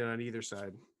underrated on either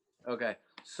side. okay.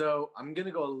 So I'm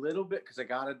gonna go a little bit because I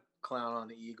gotta clown on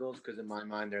the Eagles because in my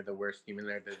mind they're the worst team in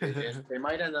their division. They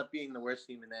might end up being the worst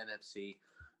team in the NFC.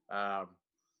 Um,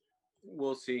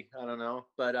 we'll see. I don't know,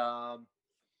 but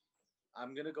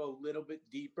I'm gonna go a little bit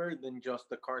deeper than just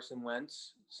the Carson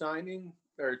Wentz signing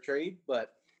or trade,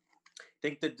 but I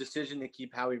think the decision to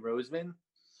keep Howie Roseman,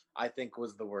 I think,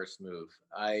 was the worst move.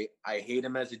 I hate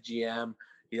him as a GM.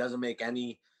 He doesn't make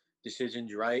any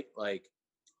decisions right. Like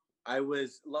I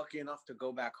was lucky enough to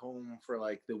go back home for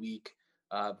like the week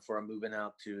before I'm moving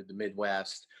out to the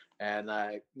Midwest, and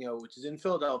which is in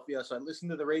Philadelphia. So I listened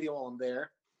to the radio while I'm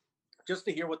there, just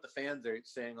to hear what the fans are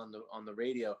saying on the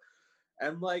radio,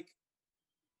 and like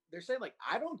they're saying like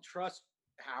I don't trust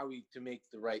Howie to make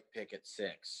the right pick at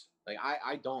 6. Like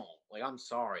I don't. Like I'm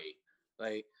sorry.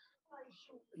 Like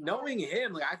knowing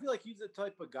him, like I feel like he's the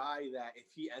type of guy that if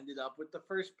he ended up with the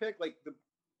first pick, like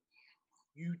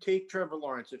you take Trevor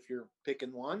Lawrence if you're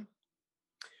picking one.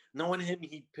 Knowing him,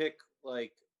 he'd pick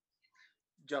like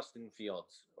Justin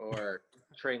Fields or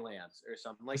Trey Lance or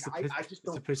something. Like I just Just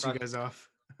to don't piss you trust. guys off.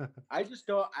 I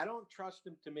don't trust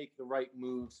him to make the right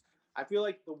moves. I feel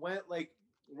like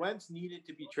Wentz needed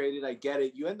to be traded. I get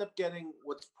it. You end up getting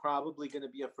what's probably going to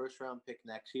be a first round pick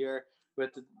next year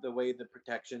with the way the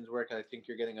protections work. I think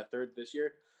you're getting a third this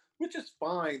year, which is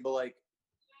fine. But like,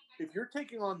 if you're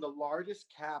taking on the largest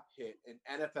cap hit in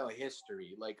NFL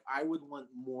history, like I would want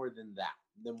more than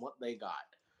what they got.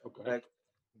 Okay. Like,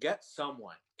 get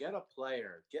someone, get a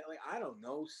player, get like I don't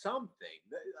know something.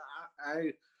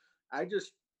 I I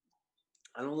just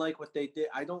I don't like what they did.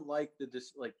 I don't like the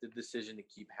decision to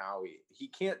keep Howie. He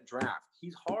can't draft.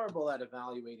 He's horrible at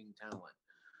evaluating talent.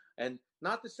 And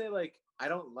not to say like I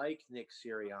don't like Nick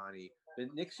Sirianni,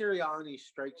 but Nick Sirianni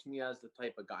strikes me as the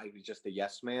type of guy who's just a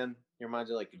yes man. He reminds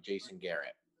me of like a Jason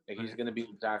Garrett. Like he's Right. gonna be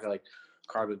exactly like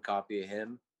carbon copy of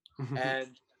him.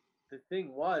 And the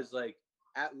thing was like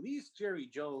at least Jerry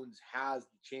Jones has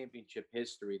the championship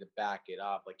history to back it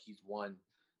up. Like he's won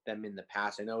them in the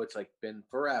past. I know it's like been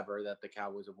forever that the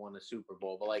Cowboys have won a Super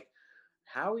Bowl, but like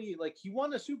Howie, like he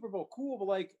won a Super Bowl, cool, but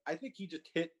like I think he just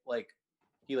hit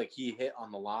he hit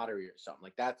on the lottery or something.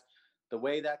 Like that's the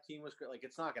way that team was. Like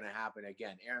it's not going to happen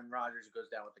again. Aaron Rodgers goes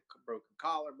down with a broken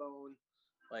collarbone.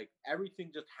 Like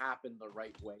everything just happened the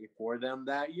right way for them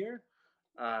that year.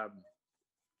 Um,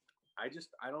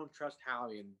 I don't trust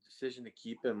Howie and the decision to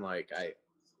keep him. Like I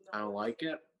don't like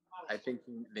it. I think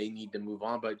they need to move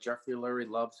on. But Jeffrey Lurie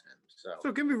loves him.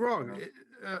 So get me I wrong.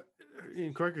 don't-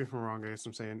 And correct me if I'm wrong. I guess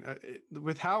I'm saying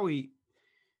with Howie,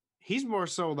 he's more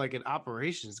so like an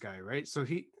operations guy, right? So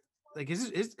he like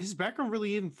is his background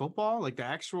really in football, like the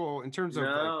actual in terms of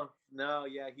like no,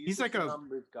 yeah, he's he's just like a a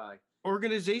numbers guy.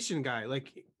 organization guy,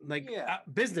 like Yeah,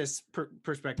 business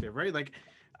perspective, right? Like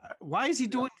why is he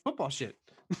yeah. doing football shit?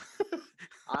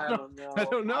 I I don't, don't I know.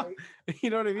 don't know. You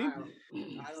know what I mean?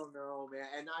 I don't know, man.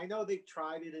 And I know they've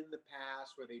tried it in the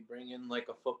past where they bring in like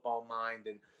a football mind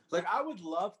and like I would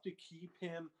love to keep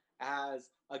him as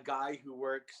a guy who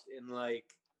works in like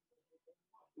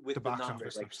The with the box numbers,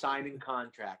 office like stuff. signing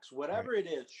contracts, Right. whatever it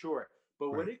is, sure.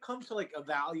 But when Right. it comes to like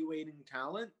evaluating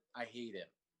talent, I hate him.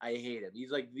 I hate him.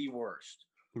 He's like the worst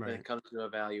when Right. it comes to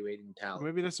evaluating talent.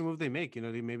 Maybe that's the move they make. You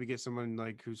know, they maybe get someone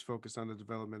like who's focused on the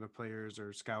development of players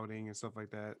or scouting and stuff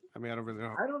like that. I mean, I don't really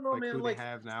know I don't know, like who man. they Like,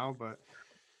 have now, but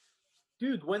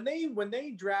dude, when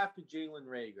they drafted Jalen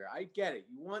Rager, I get it.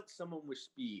 You want someone with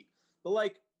speed, but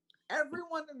like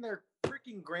everyone and their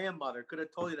freaking grandmother could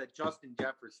have told you that Justin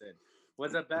Jefferson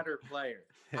was a better player.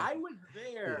 I was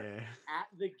there yeah, at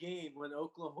the game when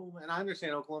Oklahoma, and I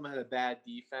understand Oklahoma had a bad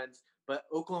defense, but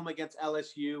Oklahoma against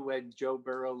LSU when Joe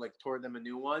Burrow like tore them a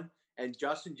new one, and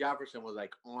Justin Jefferson was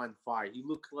like on fire. He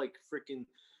looked like freaking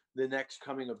the next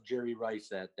coming of Jerry Rice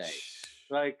that day.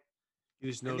 Like, you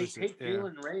just and they noticed it. take Yeah,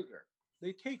 Jalen Rager.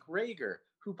 They take Rager,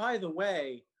 who, by the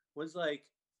way, was like,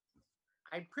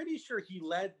 I'm pretty sure he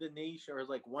led the nation or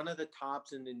like one of the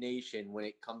tops in the nation when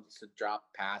it comes to drop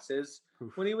passes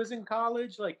Oof. when he was in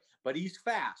college. Like, but he's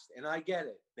fast, and I get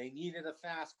it. They needed a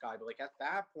fast guy, but like at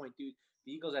that point, dude,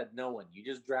 the Eagles had no one. You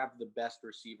just drafted the best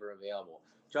receiver available.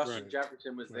 Justin Right.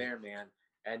 Jefferson was Right. there, man,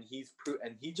 and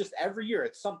and he just every year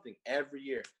it's something every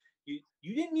year.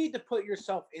 You didn't need to put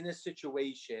yourself in a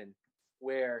situation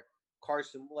where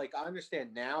Carson, like I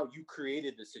understand now, you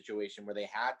created the situation where they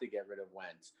had to get rid of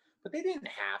Wentz, but they didn't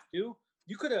have to.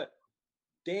 You could have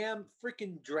damn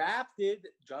freaking drafted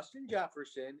Justin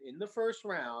Jefferson in the first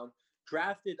round,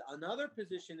 drafted another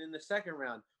position in the second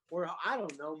round, or I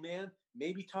don't know, man.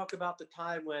 Maybe talk about the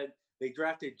time when they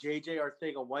drafted JJ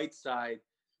Arcega-Whiteside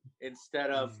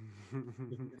instead of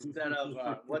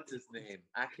what's his name?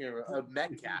 I can't remember.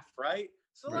 Metcalf, right?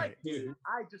 So like, Right. dude,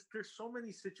 I just there's so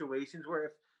many situations where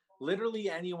if literally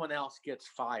anyone else gets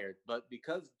fired, but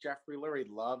because Jeffrey Lurie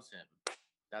loves him,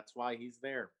 that's why he's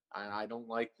there. I don't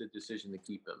like the decision to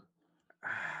keep him.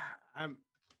 I'm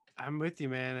I'm with you,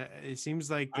 man. It seems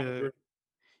like I agree.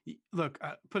 look.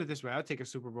 Put it this way: I'll take a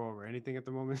Super Bowl over anything at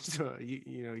the moment. So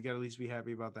you know you got to at least be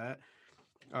happy about that.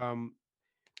 Um,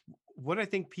 what I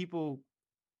think people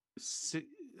si-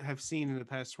 have seen in the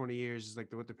past 20 years is like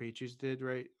what the Patriots did,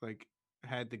 right? Like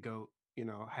had the goat,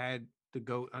 had the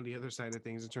goat on the other side of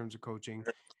things in terms of coaching.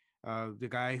 The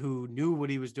guy who knew what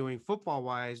he was doing football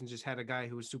wise and just had a guy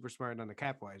who was super smart on the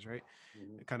cap wise, right?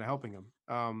 Mhm. Kind of helping him.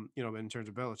 In terms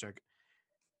of Belichick,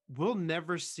 we'll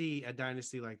never see a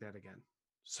dynasty like that again.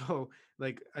 So,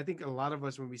 like, I think a lot of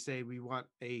us, when we say we want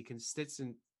a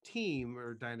consistent team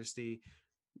or dynasty,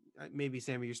 maybe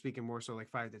Sammy, you're speaking more so like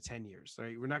 5 to 10 years,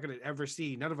 right? We're not going to ever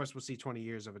see, none of us will see 20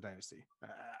 years of a dynasty.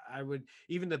 I would,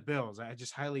 even the Bills, I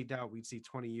just highly doubt we'd see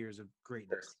 20 years of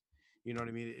greatness. You know what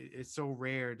I mean? It's so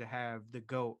rare to have the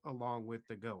GOAT along with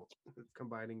the GOAT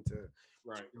combining to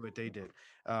Right. do what they did.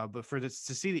 But for this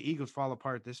to see the Eagles fall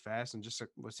apart this fast in just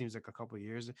what seems like a couple of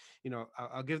years,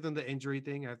 I'll give them the injury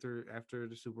thing after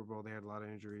the Super Bowl. They had a lot of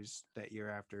injuries that year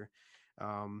after.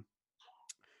 Um,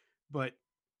 but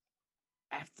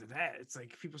after that, it's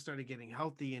like people started getting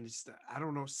healthy, and it's I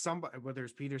don't know somebody whether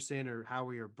it's Peterson or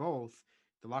Howie or both.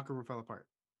 The locker room fell apart.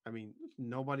 I mean,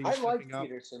 nobody I was like stepping up.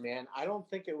 Peterson, man. I don't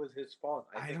think it was his fault.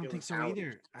 I I think don't it think was so Howie.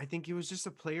 either. I think it was just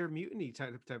a player mutiny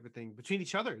type of thing between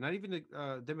each other, not even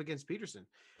them against Peterson.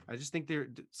 I just think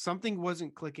something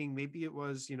wasn't clicking. Maybe it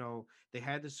was they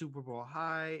had the Super Bowl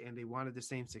high and they wanted the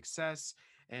same success,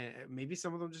 and maybe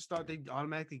some of them just thought they'd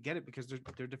automatically get it because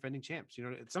they're defending champs.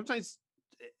 Sometimes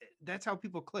that's how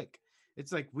people click.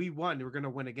 It's like we won, we're gonna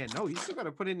win again. No, you still got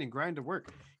to put in and grind to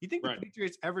work. You think the Right.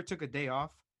 Patriots ever took a day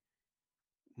off?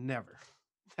 Never.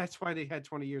 That's why they had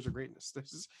 20 years of greatness.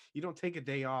 You don't take a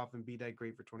day off and be that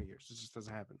great for 20 years. It just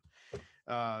doesn't happen.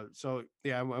 So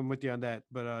yeah, I'm with you on that.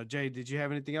 But Jay, did you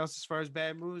have anything else as far as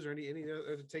bad moves or any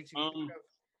other takes you can think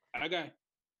Um, I got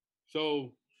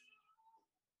so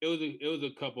it was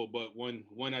a couple, but one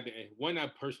I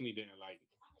personally didn't like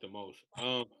the most.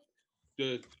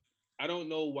 The I don't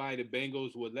know why the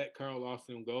Bengals would let Carl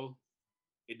Lawson go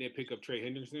and then pick up Trey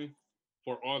Henderson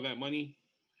for all that money.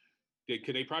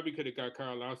 They probably could have got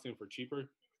Carl Lawson for cheaper,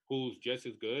 who's just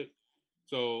as good.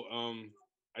 So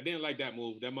I didn't like that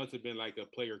move. That must have been like a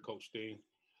player coach thing.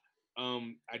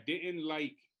 I didn't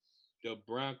like the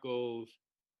Broncos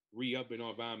re-upping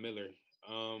on Von Miller.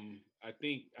 I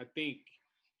think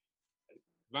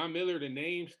Von Miller, the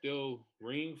name still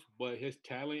rings, but his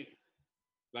talent,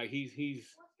 like he's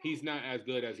not as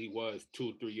good as he was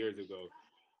 2 3 years ago.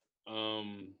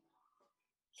 Um,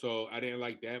 so I didn't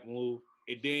like that move.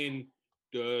 And then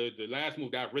the last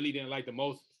move that I really didn't like the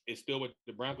most is still with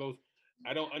the Broncos.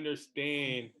 I don't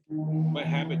understand what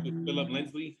happened to Philip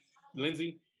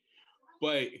Lindsay,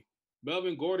 but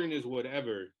Melvin Gordon is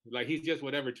whatever. Like he's just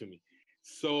whatever to me.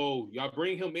 So y'all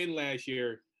bring him in last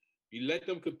year, you let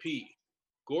them compete.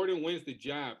 Gordon wins the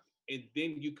job, and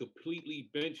then you completely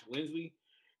bench Lindsay,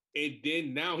 and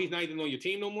then now he's not even on your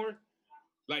team no more.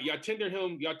 Like y'all tender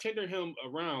him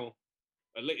around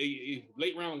a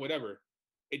late round, whatever,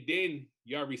 and then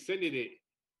y'all rescinded it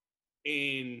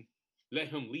and let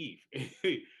him leave.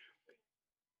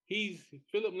 He's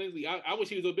Philip Lindsay. I wish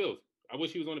he was on Bills. I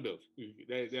wish he was on the Bills.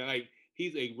 Like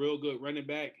he's a real good running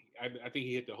back. I think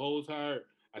he hit the holes hard.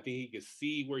 I think he can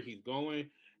see where he's going.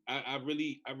 I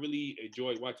really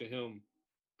enjoyed watching him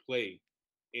play,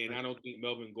 and I don't think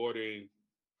Melvin Gordon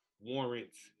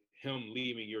warrants him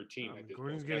leaving your team at this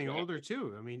Gordon's moment. That's getting what older happened.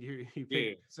 too. I mean, you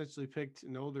Yeah. essentially picked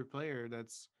an older player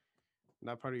that's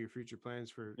not part of your future plans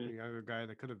for a Mhm. younger guy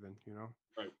that could have been.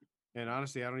 Right. And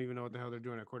honestly, I don't even know what the hell they're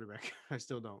doing at quarterback. I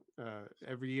still don't.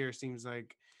 Every year seems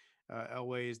like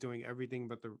Elway is doing everything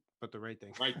but the right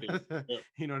thing. Right thing. Yeah.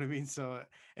 You know what I mean? So,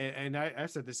 and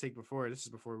I've said this take before. This is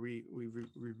before we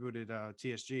rebooted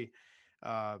TSG.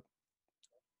 Uh,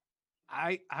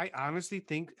 I honestly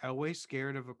think Elway's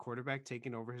scared of a quarterback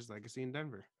taking over his legacy in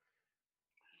Denver.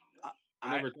 I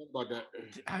I never thought about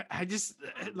that. I just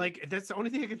like that's the only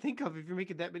thing I can think of if you're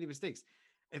making that many mistakes.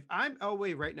 If I'm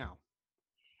Elway right now,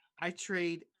 I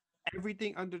trade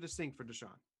everything under the sink for Deshaun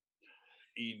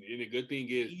And the good thing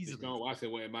is, easily. Deshaun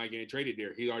Watson went am I getting traded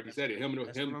there? He already That's, said it. that's what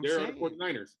I'm There are the saying.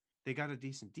 49ers. They got a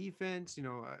decent defense. You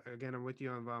know, again, I'm with you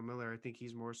on Von Miller. I think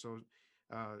he's more so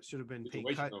should have been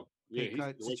Situational. Yeah, pay he's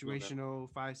cut, situational now.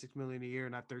 situational, 5-6 million a year,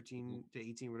 not 13 to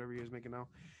 18, whatever he was making now.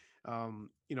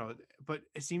 You know, but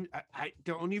it seems I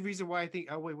the only reason why I think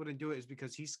Elway wouldn't do it is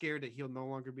because he's scared that he'll no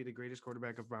longer be the greatest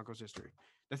quarterback of Broncos history.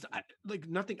 Like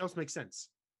nothing else makes sense.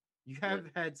 You Right. have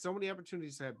had so many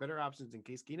opportunities to have better options in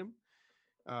Case Keenum,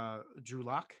 Drew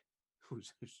Lock,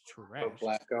 who's Joe trash.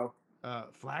 Flacco.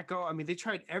 Flacco. I mean, they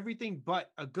tried everything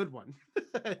but a good one.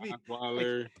 I mean, like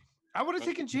Osweiler. I would have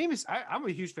taken Jameis. I'm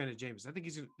a huge fan of Jameis. I think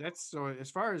that's so. As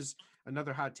far as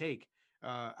another hot take,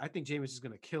 I think Jameis is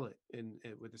going to kill it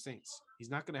with the Saints. He's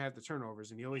not going to have the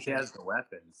turnovers, and he always He had has the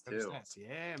weapons better too. stats.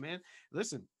 Yeah, man.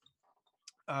 Listen,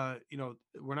 you know,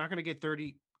 we're not going to get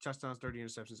 30 touchdowns, 30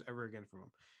 interceptions ever again from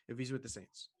him if he's with the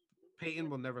Saints. Peyton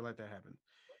will never let that happen.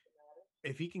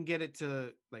 If he can get it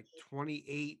to like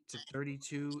 28 to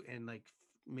 32 and like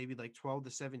maybe like 12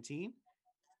 to 17,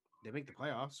 they make the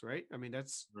playoffs, right? I mean,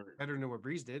 that's Right. better than what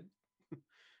Breeze did.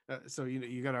 So you know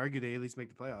you got to argue they at least make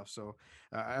the playoffs. So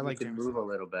I He like can James. move a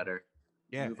little better.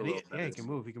 Yeah, Move a and little yeah, he better. can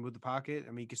move. He can move the pocket.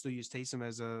 I mean, he can still use Taysom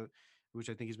as a, which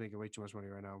I think he's making way too much money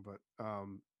right now. But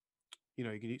you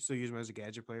know, you can still use him as a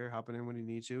gadget player, hopping in when you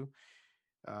need to.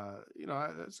 You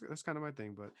know, that's kind of my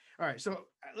thing. But all right, so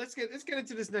let's get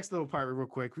into this next little part real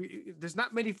quick. There's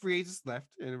not many free agents left,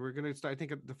 and we're gonna start. I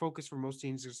think the focus for most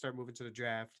teams is gonna start moving to the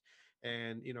draft,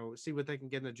 and you know, see what they can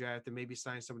get in the draft, and maybe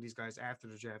sign some of these guys after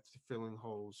the draft to fill in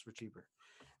holes for cheaper.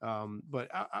 But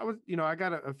I was, you know, I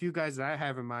got a few guys that I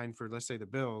have in mind for, let's say, the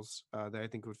Bills that I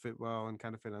think would fit well and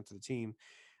kind of fit onto the team.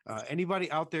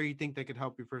 Anybody out there you think that could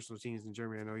help your personal teams in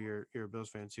Germany? I know you're a Bills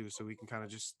fan too, so we can kind of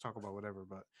just talk about whatever.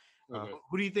 But Okay.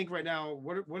 who do you think right now?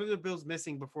 What are the Bills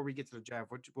missing before we get to the draft?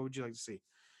 What would you like to see?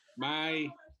 My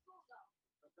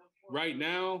right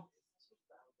now,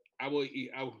 I will.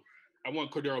 I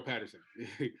want Cordero Patterson.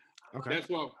 Okay.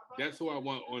 That's who I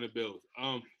want on the Bills.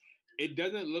 It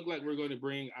doesn't look like we're going to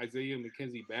bring Isaiah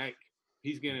McKenzie back.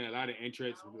 He's getting a lot of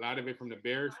interest, a lot of it from the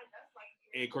Bears,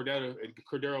 and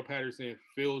Cordero Patterson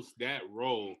fills that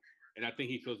role, and I think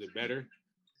he fills it better.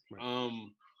 Right.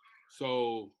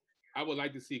 So I would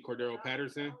like to see Cordero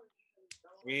Patterson,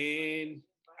 and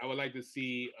I would like to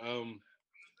see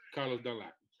Carlos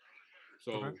Dunlap.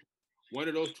 Okay. So one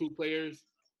of those two players,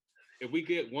 if we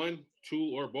get one,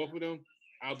 two, or both of them,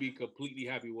 I'll be completely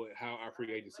happy with how our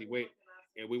free agency went,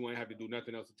 and we won't have to do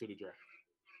nothing else until the draft.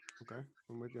 Okay.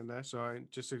 I'm with you on that. So I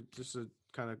just to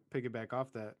kind of piggyback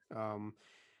off that.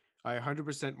 I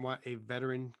 100% want a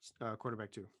veteran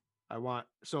quarterback too. I want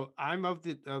so I'm of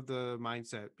the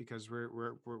mindset because we're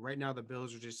right now the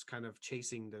Bills are just kind of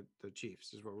chasing the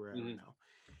Chiefs is what we're at right Mm-hmm. now.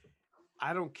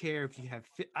 I don't care if you have.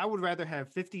 I would rather have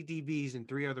 50 DBs and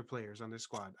three other players on this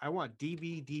squad. I want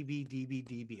DB, DB, DB,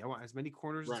 DB. I want as many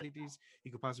corners and Right. safeties you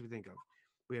could possibly think of.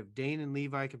 We have Dane and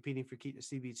Levi competing for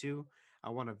CB2. I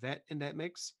want a vet in that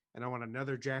mix, and I want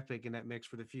another draft pick in that mix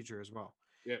for the future as well.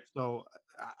 Yeah. So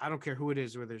I don't care who it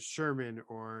is, whether it's Sherman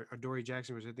or Adoree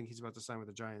Jackson, which I think he's about to sign with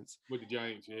the Giants. With the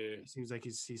Giants, yeah. It seems like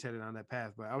he's headed on that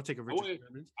path. But I would take a I Richard would,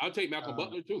 Sherman. I'll take Malcolm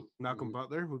Butler too. Malcolm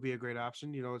Butler would be a great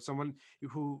option. You know, someone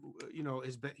who you know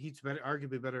he's better,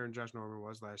 arguably better than Josh Norman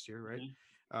was last year,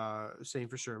 right? Same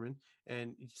for Sherman,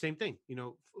 and same thing. You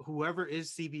know, whoever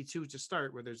is CB2 to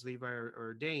start, whether it's Levi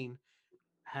or Dane,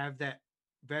 have that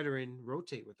veteran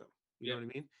rotate with them. You know what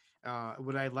I mean?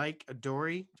 Would I like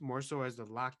Adoree more so as the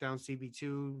lockdown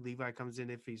CB2? Levi comes in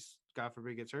if he's God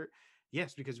forbid gets hurt.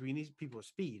 Yes, because we need people with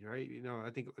speed, right? You know, I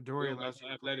think We Adoree don't got allows you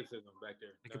the to play. athleticism back there.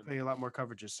 They can play a lot more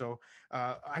coverages. So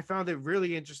I found it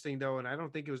really interesting though, and I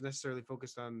don't think it was necessarily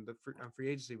focused on on free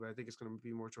agency, but I think it's going to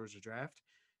be more towards the draft.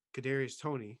 Kadarius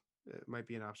Tony might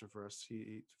be an option for us.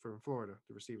 He from Florida,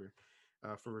 the receiver,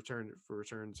 for return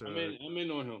to. I'm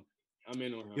in on him. I'm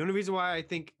in on him. The only reason why I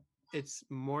think it's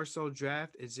more so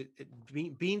draft is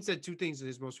Bean said two things in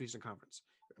his most recent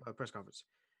press conference.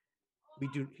 We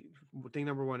do thing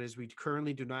number one is we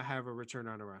currently do not have a return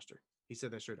on a roster. He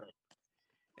said that straight up.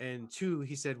 And two,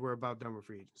 he said we're about done with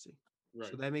free agency. Right.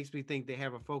 So that makes me think they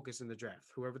have a focus in the draft.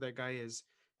 Whoever that guy is,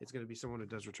 it's going to be someone that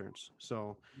does returns.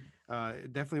 So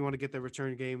definitely want to get the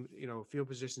return game. Field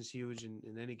position is huge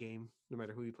in any game, no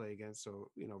matter who you play against. So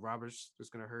Roberts is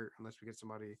going to hurt unless we get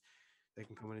somebody that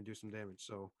can come in and do some damage.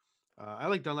 So I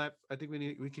like Dunlap. I think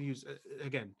we can use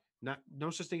again. Not no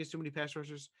such thing as too many pass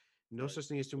rushers. No Right. such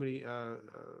thing as too many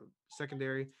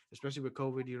secondary, especially with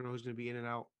COVID. You don't know who's going to be in and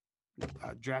out.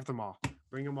 Draft them all.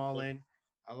 Bring them all in.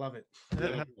 I love it.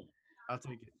 Yeah. I'll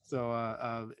take it.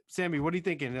 So, Sammy, what are you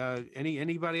thinking?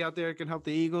 Anybody out there can help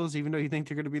the Eagles, even though you think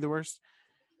they're going to be the worst?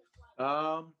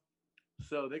 Um,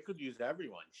 so they could use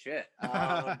everyone. Shit.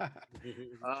 I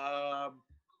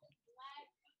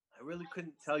really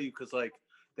couldn't tell you because like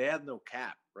they have no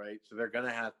cap, right? So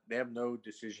they have no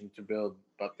decision to build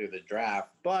but through the draft.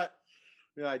 But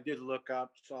I did look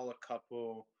up,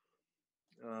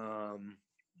 um,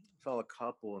 saw a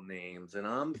couple of names, and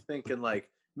I'm thinking like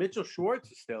Mitchell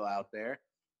Schwartz is still out there.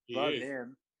 He Love is.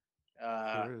 him.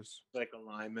 Sure is. Like a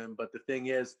lineman, but the thing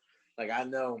is, like I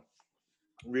know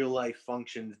real life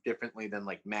functions differently than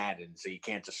like Madden, so you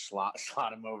can't just slot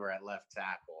him over at left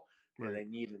tackle. Right. They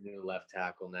need a new left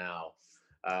tackle now.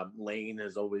 Lane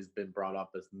has always been brought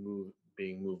up as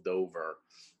being moved over,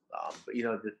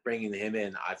 but just bringing him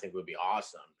in, I think would be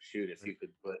awesome. Shoot, if you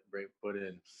could put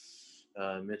in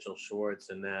Mitchell Schwartz,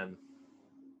 and then,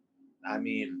 I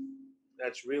mean,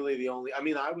 that's really the only. I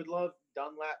mean, I would love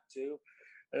Dunlap too.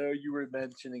 You were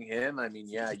mentioning him. I mean,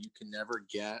 yeah, you can never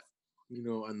get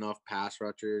enough pass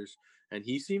rushers, and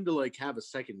he seemed to like have a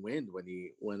second wind when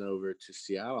he went over to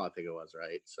Seattle. I think it was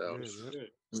right. So Yeah.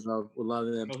 we love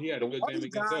him. Oh, he had The a good one game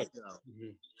against guy, us. though,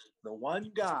 Mhm. the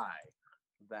one guy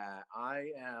that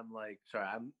I am like, sorry,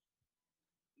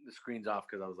 the screen's off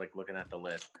because I was like looking at the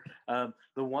list.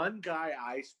 The one guy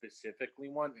I specifically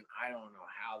want, and I don't know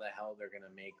how the hell they're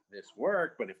gonna make this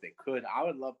work, but if they could, I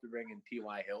would love to bring in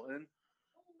T.Y. Hilton.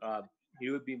 He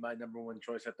would be my number one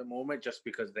choice at the moment, just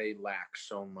because they lack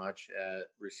so much at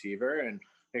receiver. And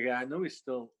again, I know he's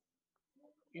still,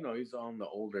 he's on the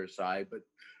older side, but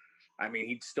I mean,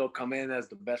 he'd still come in as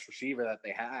the best receiver that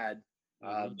they had. They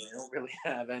don't really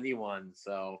have anyone,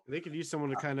 so They could use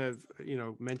someone to kind of,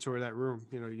 mentor that room.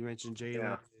 You mentioned Jalen,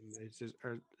 yeah.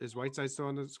 and is Whiteside still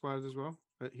on the squad as well?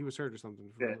 He was hurt or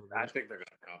something for a Yeah, little I bit. think they're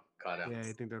gonna cut him. Yeah,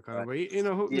 I think they'll kind of. But,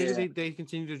 But maybe yeah, they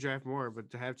continue to draft more, but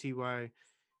to have Ty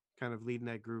kind of leading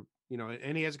that group,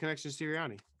 and he has a connection to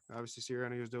Sirianni. Obviously,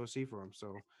 Sirianni was the OC for him,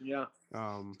 so yeah.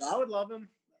 um, I would love him.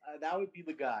 That would be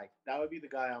the guy. That would be the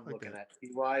guy I'm like looking that.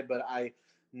 at. Ty, but I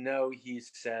know he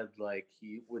said like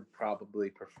he would probably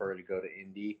prefer to go to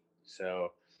Indy.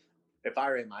 So if I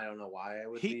were him, I don't know why I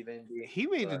would He leave Indy. he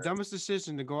made the But dumbest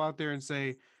decision to go out there and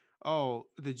say, "Oh,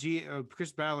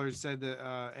 Chris Ballard said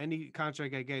that any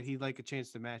contract I get, he'd like a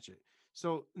chance to match it."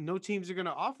 So no teams are going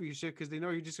to offer you shit because they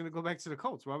know you're just going to go back to the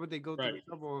Colts. Why would they go through Right. the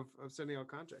trouble of sending out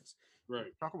contracts?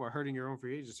 Right. Talk about hurting your own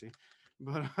free agency.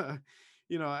 But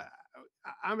you know,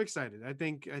 I'm excited. I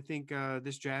think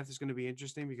this draft is going to be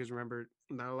interesting because remember,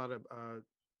 not a lot of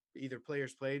either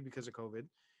players played because of COVID.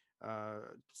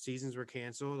 Seasons were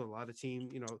canceled. A lot of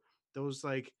those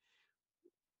like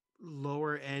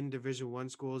lower end Division 1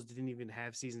 schools didn't even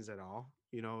have seasons at all.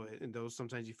 And those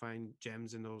sometimes you find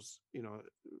gems in those.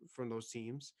 From those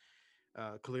teams.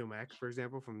 Khalil Mack, for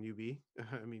example, from UB.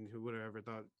 I mean, who would have ever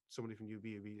thought somebody from UB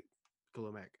would be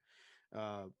Khalil Mack?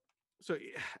 Uh, so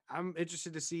I'm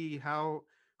interested to see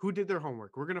who did their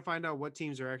homework. We're gonna find out what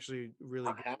teams are actually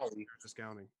really good Howie. at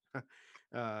scouting.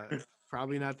 uh,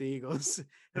 Probably not the Eagles.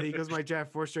 The Eagles might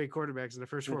draft 4 straight quarterbacks in the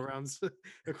first 4 rounds,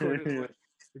 according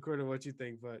to what you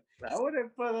think. But I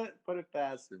wouldn't put it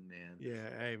past him, man. yeah,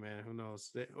 hey man, who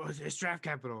knows? It's draft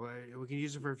capital. We can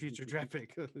use it for a future draft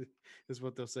pick. Is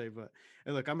what they'll say. But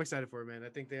hey, look, I'm excited for it, man. I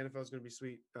think the NFL is going to be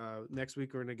sweet. Next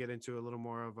week we're going to get into a little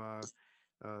more of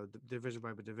division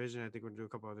by division. I think we're going to do a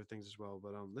couple other things as well.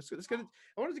 But let's get it.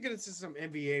 I wanted to get into some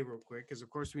NBA real quick because of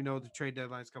course we know the trade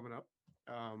deadline's coming up.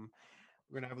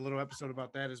 We're gonna have a little episode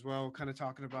about that as well, kind of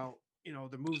talking about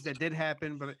the moves that did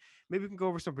happen, but maybe we can go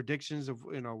over some predictions of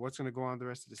what's gonna go on the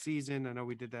rest of the season. I know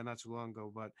we did that not too long ago,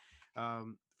 but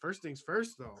first things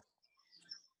first though,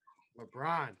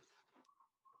 LeBron,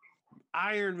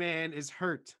 Iron Man is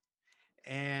hurt,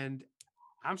 and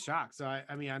I'm shocked. So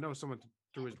I mean I know someone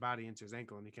threw his body into his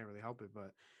ankle and he can't really help it,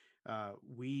 but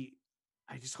we.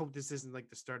 I just hope this isn't like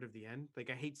the start of the end. Like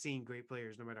I hate seeing great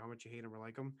players, no matter how much you hate them or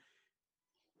like them,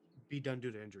 be done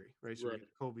due to injury, right? So we Right. get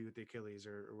Kobe with the Achilles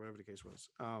or whatever the case was.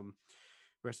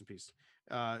 Rest in peace.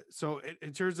 So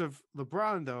in terms of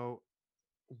LeBron, though,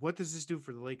 what does this do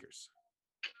for the Lakers?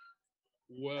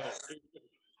 Well,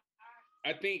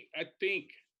 I think I think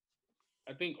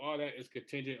I think all that is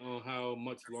contingent on how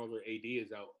much longer AD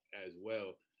is out as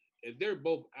well. if they're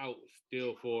both out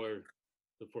still for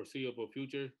the foreseeable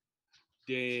future,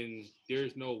 then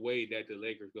there's no way that the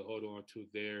Lakers could hold on to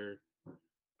their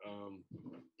um,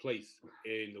 place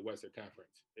in the Western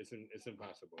Conference. It's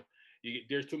impossible.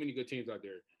 There's too many good teams out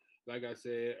there. Like I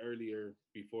said earlier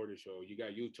before the show, you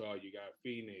got Utah, you got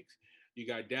Phoenix, you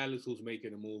got Dallas who's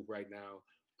making a move right now,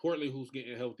 Portland who's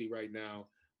getting healthy right now.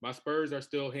 My Spurs are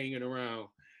still hanging around.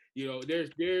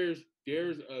 There's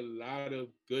a lot of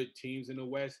good teams in the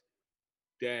West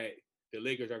that the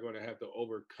Lakers are going to have to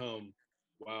overcome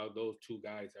while those two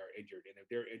guys are injured. And if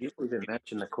they're You injured, didn't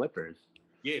mention the Clippers.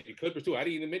 yeah, the Clippers too. I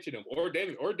didn't even mention them or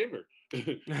Denver.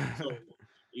 So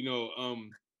you know,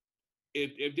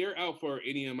 if they're out for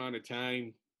any amount of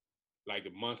time, like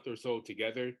a month or so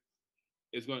together,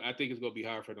 I think it's gonna be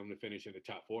hard for them to finish in the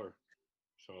top four.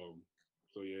 So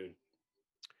yeah.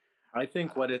 I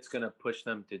think what it's going to push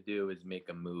them to do is make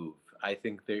a move. I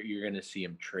think that you're going to see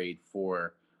him trade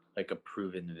for like a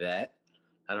proven vet.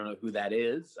 I don't know who that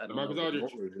is. I don't Marcus know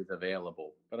Aldridge. who's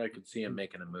available, but I could see him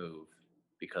making a move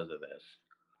because of this.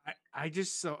 I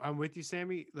just so I'm with you,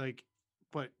 Sammy. Like,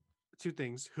 but two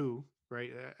things: who,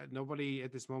 right? Nobody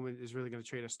at this moment is really going to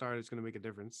trade a star that's going to make a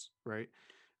difference, right?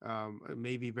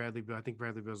 Maybe Bradley Beal. I think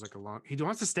Bradley Beal's like a long. He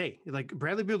wants to stay. Like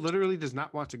Bradley Beal literally does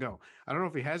not want to go. I don't know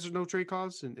if he has no trade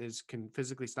clause and can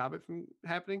physically stop it from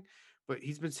happening, but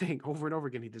he's been saying over and over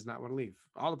again he does not want to leave.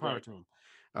 All the power Right. to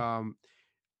him.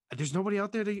 There's nobody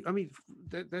out there. I mean,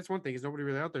 that's one thing. Is nobody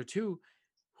really out there? Two,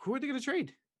 who are they going to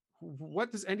trade?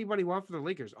 What does anybody want for the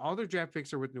Lakers? All their draft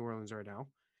picks are with New Orleans right now.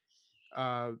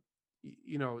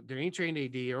 They ain't trading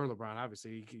AD or LeBron.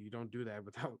 Obviously, you don't do that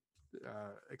without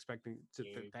expecting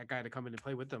that guy to come in and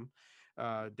play with them.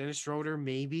 Dennis Schroeder,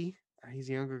 maybe he's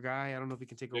a younger guy. I don't know if he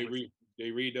can take They over.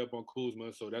 they read up on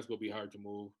Kuzma, so that's gonna be hard to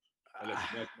move unless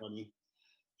that's money.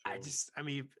 So. I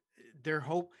mean, their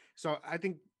hope. So I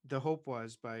think the hope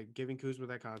was by giving Kuzma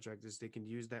that contract is they can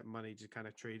use that money to kind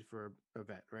of trade for a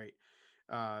vet, right?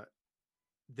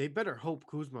 They better hope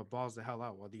Kuzma balls the hell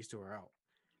out while these two are out.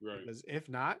 Right. Because if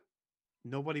not,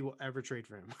 nobody will ever trade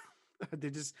for him.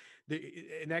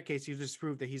 In that case, you just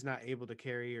prove that he's not able to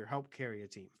carry or help carry a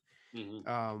team.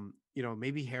 Mm-hmm.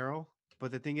 Maybe Harrell.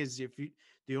 But the thing is,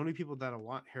 the only people that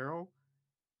want Harrell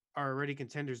are already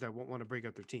contenders that won't want to break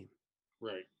up their team.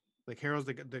 Right. Like Harrell's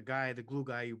the guy, the glue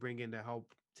guy you bring in to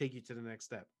help take you to the next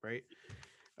step, right?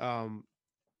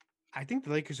 I think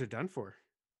the Lakers are done for.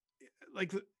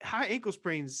 Like high ankle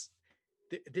sprains,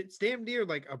 it's damn near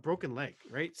like a broken leg,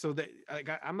 right? So that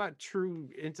I'm not true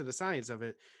into the science of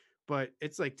it, but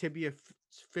it's like tibia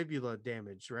fibula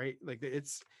damage, right? Like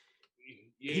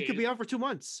he could be out for 2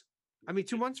 months. I mean,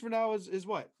 2 months from now is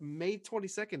what? May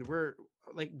 22nd. We're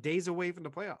like days away from the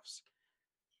playoffs.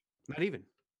 Not even.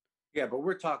 Yeah, but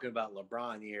we're talking about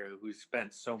LeBron here, who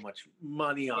spent so much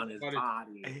money on his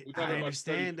body. I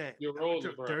understand that.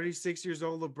 36 years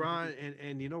old LeBron,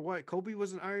 and you know what? Kobe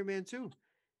was an Iron Man too.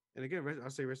 And again, I'll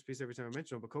say rest in peace every time I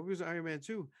mention him, but Kobe was an Iron Man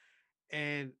too.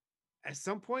 And at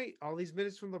some point, all these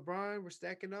minutes from LeBron were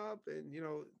stacking up, and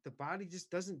the body just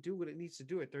doesn't do what it needs to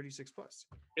do at 36 plus.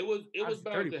 It was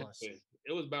bound to happen.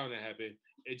 It was bound to happen.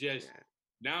 It just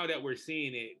now that we're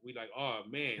seeing it, we like, oh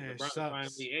man, LeBron's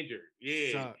finally injured.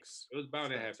 Yeah, sucks. It was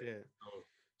bound to happen. Yeah.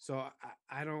 So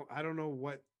I don't know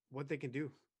what they can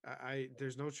do.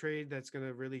 There's no trade that's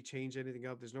gonna really change anything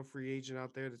up. There's no free agent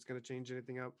out there that's gonna change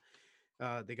anything up.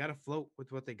 They got to float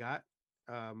with what they got.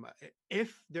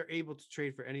 If they're able to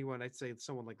trade for anyone, I'd say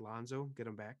someone like Lonzo, get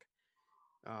him back.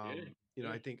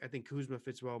 I think Kuzma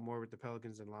fits well more with the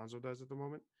Pelicans than Lonzo does at the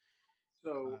moment.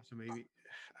 So maybe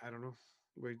I don't know.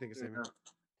 What do you think, Sammy?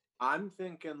 I'm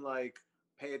thinking like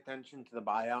pay attention to the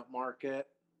buyout market,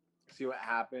 see what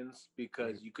happens,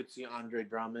 because you could see Andre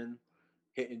Drummond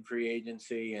hitting free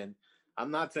agency, and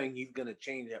I'm not saying he's going to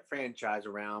change that franchise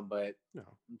around, but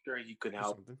I'm sure he could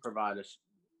help provide a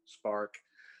spark,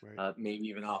 maybe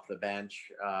even off the bench.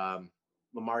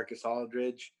 LaMarcus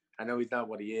Aldridge, I know he's not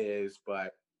what he is,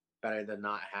 but better than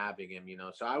not having him,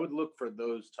 So I would look for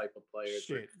those type of players.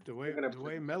 Shit, the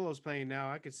way Melo's playing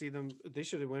now, I could see them. They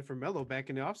should have went for Melo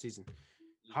back in the offseason.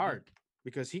 Hard,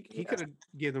 because he could have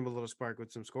given them a little spark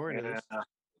with some scoring.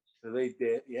 They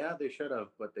did. Yeah, they should have,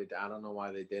 but I don't know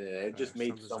why they did it. It just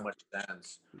made so much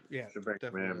sense. Yeah, to bring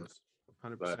definitely.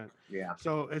 100%. Yeah.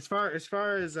 So as far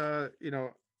as I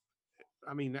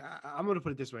mean, I'm going to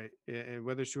put it this way, and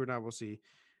whether it's true or not, we'll see.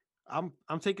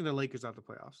 I'm taking the Lakers out the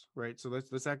playoffs, right? So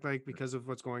let's act like because of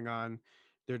what's going on,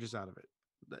 they're just out of it.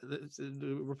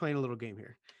 We're playing a little game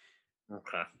here.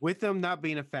 Okay. With them not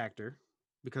being a factor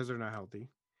because they're not healthy,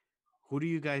 who do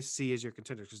you guys see as your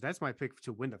contenders? Because that's my pick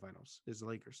to win the finals is the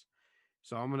Lakers.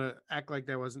 So I'm gonna act like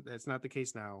that's not the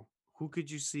case now. Who could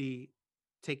you see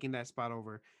taking that spot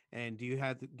over? And do you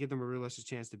have to give them a realistic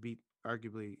chance to beat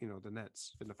arguably, the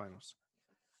Nets in the finals?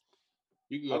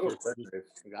 You can go I'll go first. Clippers.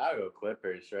 You gotta go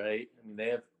Clippers, right? I mean, they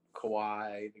have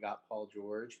Kawhi. They got Paul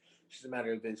George. It's just a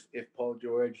matter of if Paul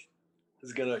George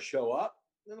is gonna show up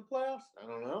in the playoffs. I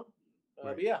don't know.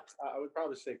 Right. But yeah, I would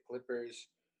probably say Clippers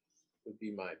would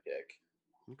be my pick.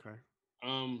 Okay.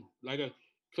 Like a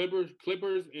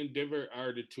Clippers and Denver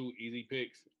are the two easy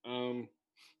picks.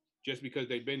 Just because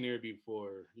they've been there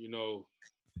before.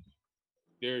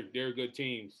 They're good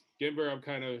teams. Denver, I'm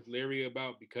kind of leery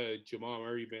about because Jamal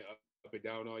Murray been up and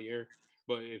down all year.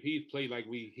 But if he's played like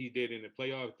he did in the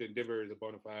playoffs, then Denver is a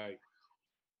bona fide.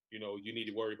 You need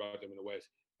to worry about them in the West.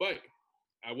 But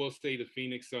I will say the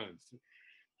Phoenix Suns.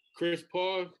 Chris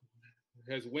Paul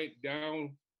has went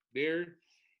down there,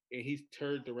 and he's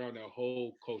turned around that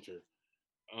whole culture.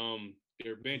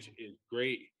 Their bench is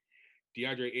great.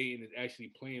 DeAndre Ayton is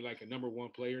actually playing like a number one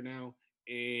player now,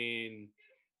 and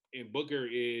Booker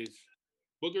is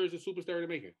a superstar in the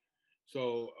making.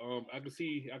 So I could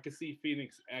see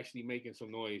Phoenix actually making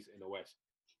some noise in the West.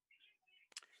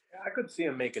 Yeah, I could see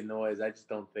them making noise. I just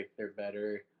don't think they're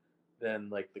better than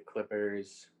like the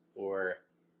Clippers or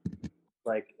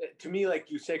like to me,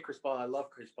 like you say, Chris Paul. I love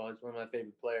Chris Paul. He's one of my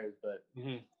favorite players, but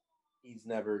Mm-hmm. he's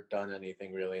never done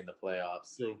anything really in the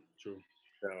playoffs. True, true.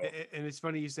 So And it's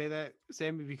funny you say that,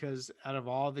 Sammy, because out of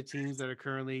all the teams that are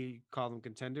currently call them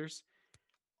contenders,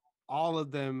 all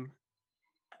of them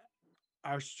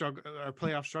are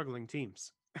playoff struggling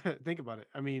teams. Think about it.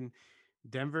 I mean,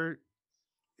 Denver,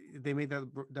 they made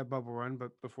that bubble run,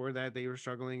 but before that, they were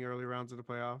struggling early rounds of the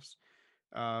playoffs.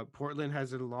 Portland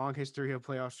has a long history of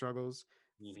playoff struggles.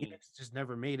 Mm-hmm. Phoenix just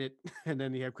never made it, and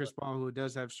then you have Chris Paul, who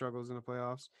does have struggles in the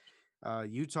playoffs.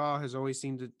 Utah has always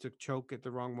seemed to choke at the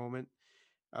wrong moment.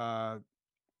 Uh,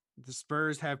 the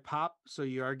Spurs have pop, so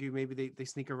you argue maybe they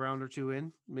sneak a round or two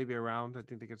in, maybe a round. I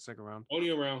think they could stick around. Only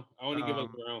around. I only give us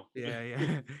Um, a round.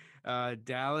 yeah, yeah.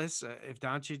 Dallas, if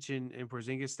Doncic and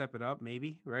Porzingis step it up,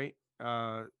 maybe right.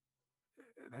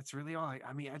 That's really all.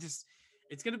 I mean,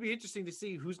 it's going to be interesting to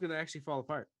see who's going to actually fall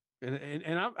apart.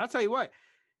 And I'll tell you what,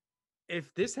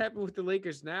 if this happened with the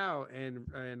Lakers now, and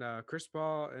Chris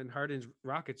Paul and Harden's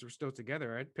Rockets were still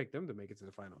together, I'd pick them to make it to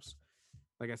the finals.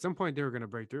 Like at some point, they were going to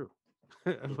break through,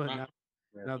 The but Rock,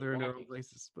 now the they're in their own Rockets.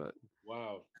 places. But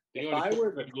Wow. They if on the I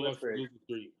were the lost Clippers, losing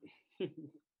streak.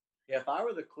 yeah, if I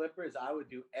were the Clippers, I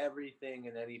would do everything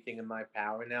and anything in my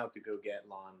power now to go get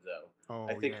Lonzo.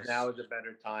 I oh think yes, now is a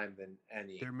better time than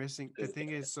any. they're missing. The To thing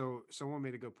get is, so someone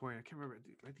made a good point. I can't remember.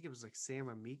 I think it was like Sam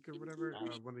Amik or whatever,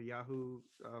 one of the Yahoo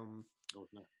No,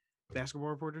 it's not. basketball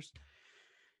reporters.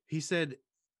 He said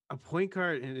a point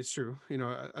guard, and it's true,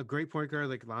 a great point guard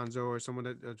like Lonzo or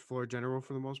someone that's floor general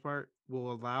for the most part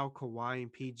will allow Kawhi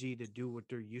and PG to do what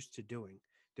they're used to doing.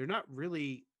 They're not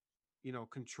really,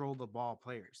 control the ball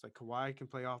players. Like Kawhi can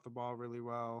play off the ball really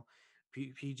well.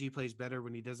 PG plays better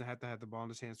when he doesn't have to have the ball in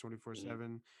his hands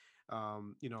 24/7.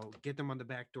 Get them on the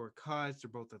backdoor cuts. They're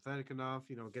both athletic enough.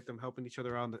 Get them helping each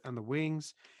other on the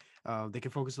wings. They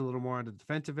can focus a little more on the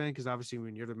defensive end because obviously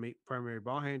when you're the primary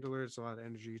ball handler, it's a lot of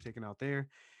energy you're taking out there.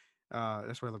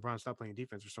 That's why LeBron stopped playing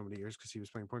defense for so many years because he was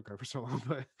playing point guard for so long.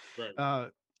 But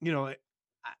Right. you know,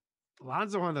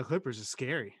 Lonzo on the Clippers is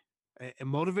scary and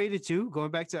motivated too.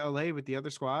 Going back to LA with the other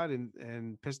squad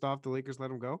and pissed off the Lakers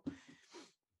let him go.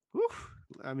 Whew.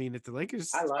 I mean, if the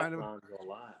Lakers I like find him, Lonzo a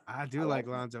lot. I I do like like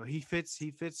Lonzo. He fits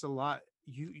a lot.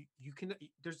 You can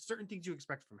there's certain things you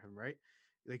expect from him, right?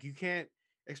 Like you can't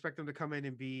expect him to come in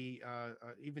and be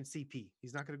even CP.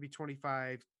 He's not going to be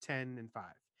 25, 10, and 5.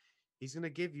 He's going to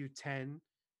give you 10,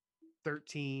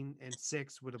 13, and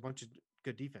 6 with a bunch of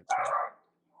good defense,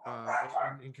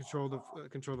 and control the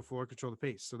floor, control the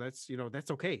pace. So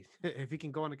that's okay. If he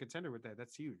can go on a contender with that,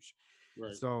 that's huge.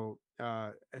 Right. So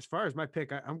as far as my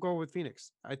pick, I'm going with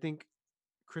Phoenix. I think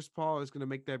Chris Paul is going to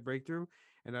make that breakthrough,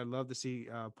 and I'd love to see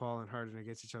Paul and Harden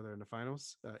against each other in the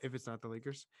finals if it's not the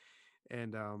Lakers.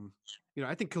 And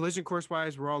I think collision course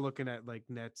wise, we're all looking at like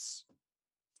Nets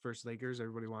versus Lakers.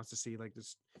 Everybody wants to see like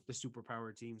the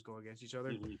superpower teams go against each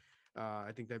other. Mm-hmm.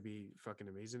 I think that'd be fucking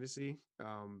amazing to see.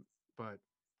 But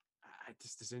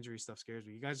this injury stuff scares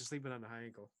me. You guys are sleeping on the high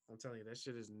ankle. I'm telling you, that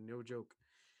shit is no joke.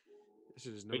 That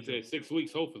shit is no They joke. said 6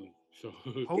 weeks, hopefully. So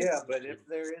Hope Yeah, but if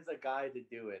there is a guy to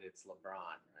do it, it's LeBron,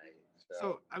 right?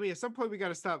 So I mean, at some point we got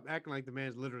to stop acting like the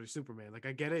man's literally Superman. Like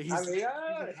I get it, I mean, he's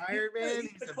an Iron Man.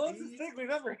 he's the A closest beast. thing we've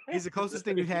ever had. He's the closest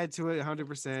thing we've had to it,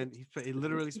 100%. He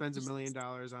literally spends $1 million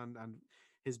on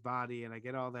his body, and I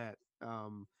get all that.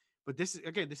 But this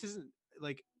isn't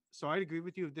like So I'd agree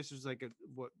with you if this was like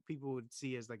what people would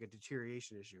see as like a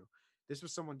deterioration issue. This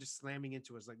was someone just slamming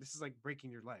into us. Like this is like breaking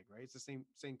your leg, right? It's the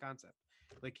same concept.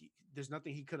 Like there's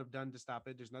nothing he could have done to stop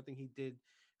it. There's nothing he did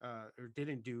or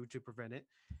didn't do to prevent it,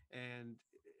 and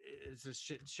it's a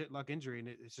shit luck injury, and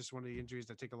it's just one of the injuries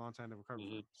that take a long time to recover Mhm.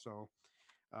 from. So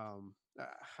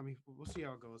I mean, we'll see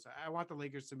how it goes. I want the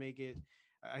Lakers to make it.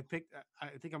 I picked. I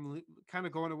think I'm kind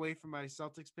of going away from my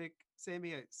Celtics pick,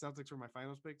 Sammy. Celtics were my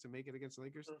finals pick to make it against the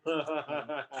Lakers,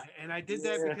 um, and I did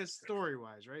that Yeah. because story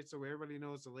wise, right? So everybody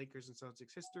knows the Lakers and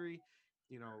Celtics history.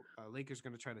 Lakers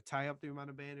going to try to tie up the amount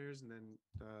of banners, and then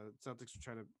Celtics will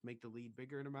try to make the lead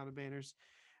bigger in amount of banners.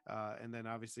 And then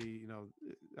obviously,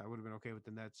 I would have been okay with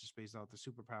the Nets just based off the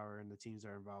superpower and the teams that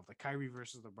are involved. Like Kyrie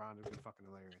versus LeBron would be fucking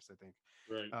hilarious, I think,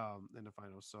 Right. in the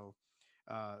finals. So,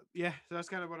 yeah, so that's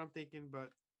kind of what I'm thinking.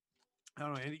 But I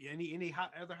don't know any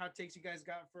other hot takes you guys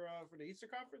got for the Eastern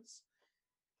Conference?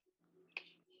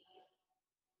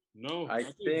 No, I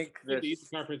think the this.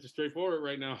 Eastern Conference is straightforward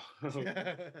right now. I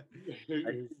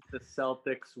think the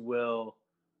Celtics will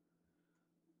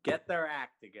get their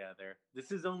act together.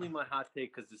 This is only my hot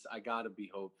take because I gotta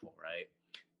be hopeful, right?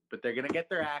 But they're gonna get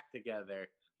their act together.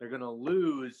 They're gonna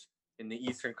lose in the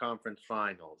Eastern Conference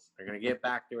Finals. They're gonna get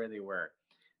back to where they were.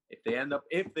 If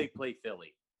they play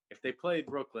Philly, if they play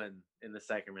Brooklyn in the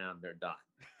second round, they're done.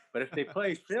 But if they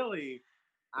play Philly,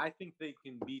 I think they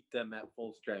can beat them at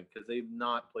full strength because they've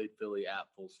not played Philly at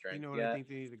full strength You know what yet. I think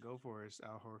they need to go for is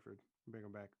Al Horford. Bring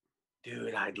him back.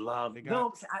 Dude, I'd love. They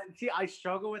got- I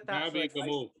struggle with that. That'd be a good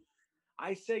move.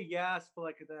 I say yes, but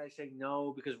like then I say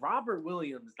no because Robert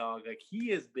Williams, dog, like he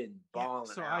has been balling.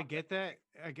 So out. I get that.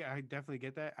 I definitely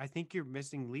get that. I think you're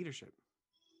missing leadership.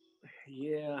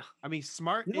 Yeah. I mean,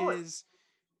 Smart You know what? is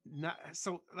not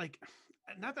so like.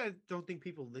 Not that I don't think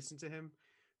people listen to him,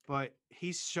 but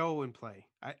he's show and play.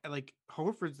 I like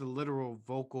Horford's the literal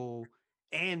vocal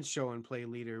and show and play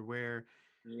leader. Where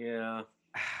Yeah.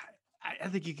 I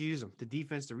think you can use him. The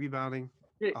defense, the rebounding.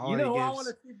 All You that know he who I gives. want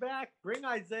to see back? Bring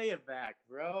Isaiah back,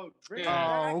 bro. Bring him Yeah.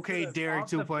 back Oh, okay, to Derek off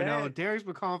the 2.0. bench. Derek's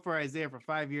been calling for Isaiah for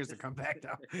 5 years to come back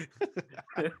now.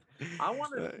 I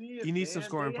want to see it. You need some man.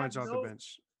 scoring They punch have off the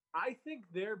bench. I think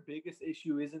their biggest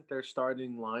issue isn't their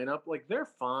starting lineup. Like they're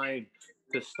fine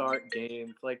to start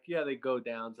games. Like yeah, they go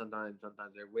down sometimes.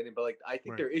 Sometimes they're winning. But like I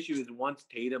think Right. their issue is once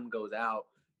Tatum goes out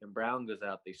and Brown goes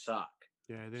out, they suck.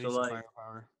 Yeah, they So need some like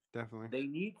firepower. Definitely. they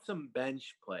need some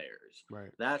bench players.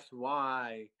 Right. That's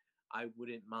why I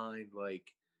wouldn't mind like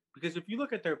because if you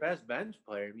look at their best bench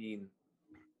player, I mean,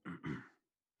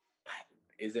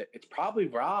 it's probably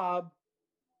Rob.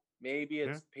 Maybe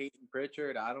it's Peyton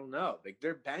Pritchard. I don't know. Like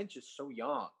their bench is so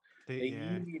young. They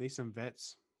need some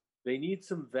vets. They need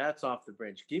some vets off the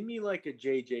bench. Give me like a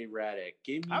JJ Redick.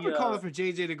 Give me. I've been calling for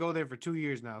JJ to go there for 2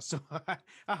 years now, so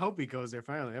I hope he goes there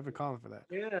finally. I've been calling for that.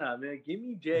 Yeah, man. Give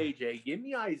me JJ. Give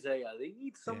me Isaiah. They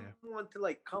need someone to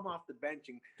like come off the bench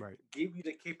and give you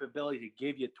the capability to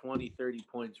give you 20, 30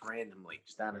 points randomly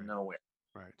just out of nowhere.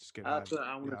 Right. Just get That's what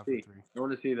I want to see. three. I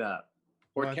want to see that.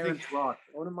 Or Well, Terrence Ross.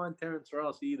 I wouldn't mind Terrence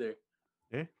Ross either.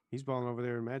 Yeah, he's balling over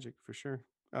there in Magic for sure.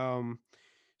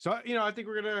 So I think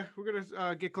we're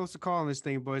gonna get close to calling this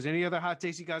thing, boys. Any other hot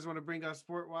takes you guys want to bring up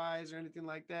sport wise or anything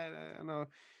like that? I know,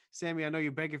 Sammy. I know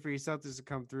you're begging for your Celtics to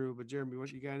come through, but Jeremy,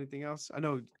 what you got? Anything else? I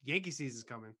know Yankee season's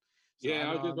coming. So yeah,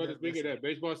 I was just about to speak of that.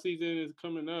 Baseball season is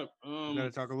coming up. We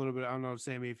gotta talk a little bit. I don't know,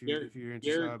 Sammy, if you're interested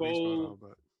Garrett in baseball,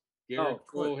 but Garrett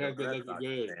Cole has been looking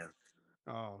good.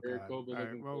 Oh God! All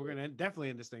right, well, we're gonna definitely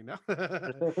end this thing now.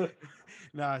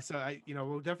 Nah, so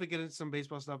we'll definitely get into some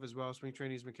baseball stuff as well. Spring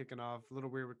training's been kicking off. A little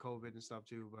weird with COVID and stuff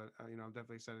too, but I'm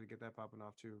definitely excited to get that popping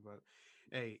off too. But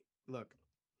hey, look,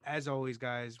 as always,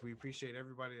 guys, we appreciate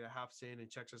everybody that hops in and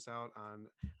checks us out on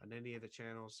any of the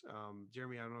channels.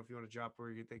 Jeremy, I don't know if you want to drop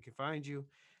where they can find you.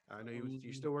 I know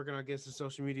you're still working on getting some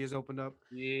social medias opened up.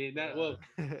 Yeah,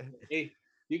 hey.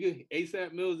 You can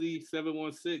ASAP Millsy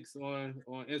 716 on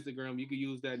Instagram. You can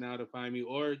use that now to find me,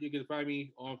 or you can find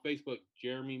me on Facebook,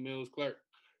 Jeremy Mills Clark.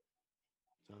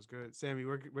 Sounds good, Sammy.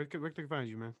 Where can we find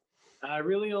you, man? I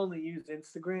really only use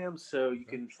Instagram, so you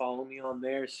can follow me on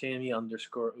there,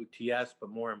 Sammy_OTS. But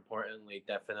more importantly,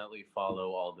 definitely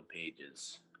follow all the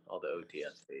pages, all the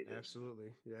OTS pages.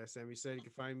 Absolutely, yeah. Sammy said you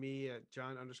can find me at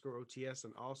John_OTS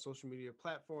on all social media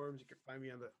platforms. You can find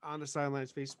me on the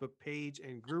Sidelines Facebook page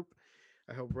and group.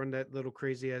 I help run that little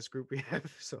crazy ass group we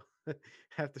have. So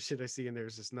half the shit I see in there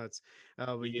is just nuts.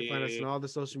 But you can find us on all the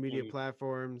social media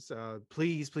platforms.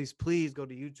 Please go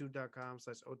to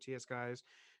youtube.com/OTS guys.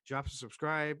 Drop a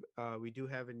subscribe. We do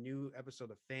have a new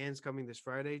episode of Fans coming this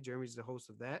Friday. Jeremy's the host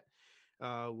of that.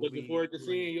 Will Looking be forward to doing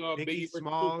seeing y'all, Biggie Biggie versus Tupac.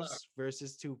 Smalls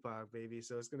versus Tupac, baby.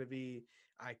 So it's gonna be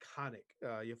iconic.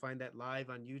 You'll find that live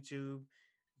on YouTube.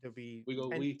 There'll be We go,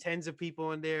 we tens of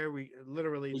people in there. We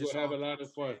literally we just gonna have all a lot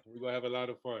of fun. We gonna have a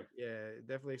lot of fun. yeah,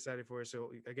 definitely excited for it.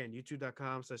 So again,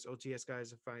 youtube.com/OTS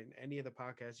guys to find any of the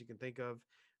podcasts you can think of,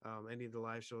 any of the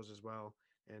live shows as well.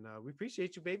 And we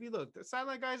appreciate you, baby. Look, the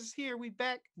Sideline Guys is here. We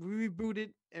back, we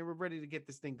rebooted, and we're ready to get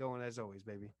this thing going as always,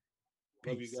 baby.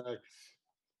 Love you Peace. guys.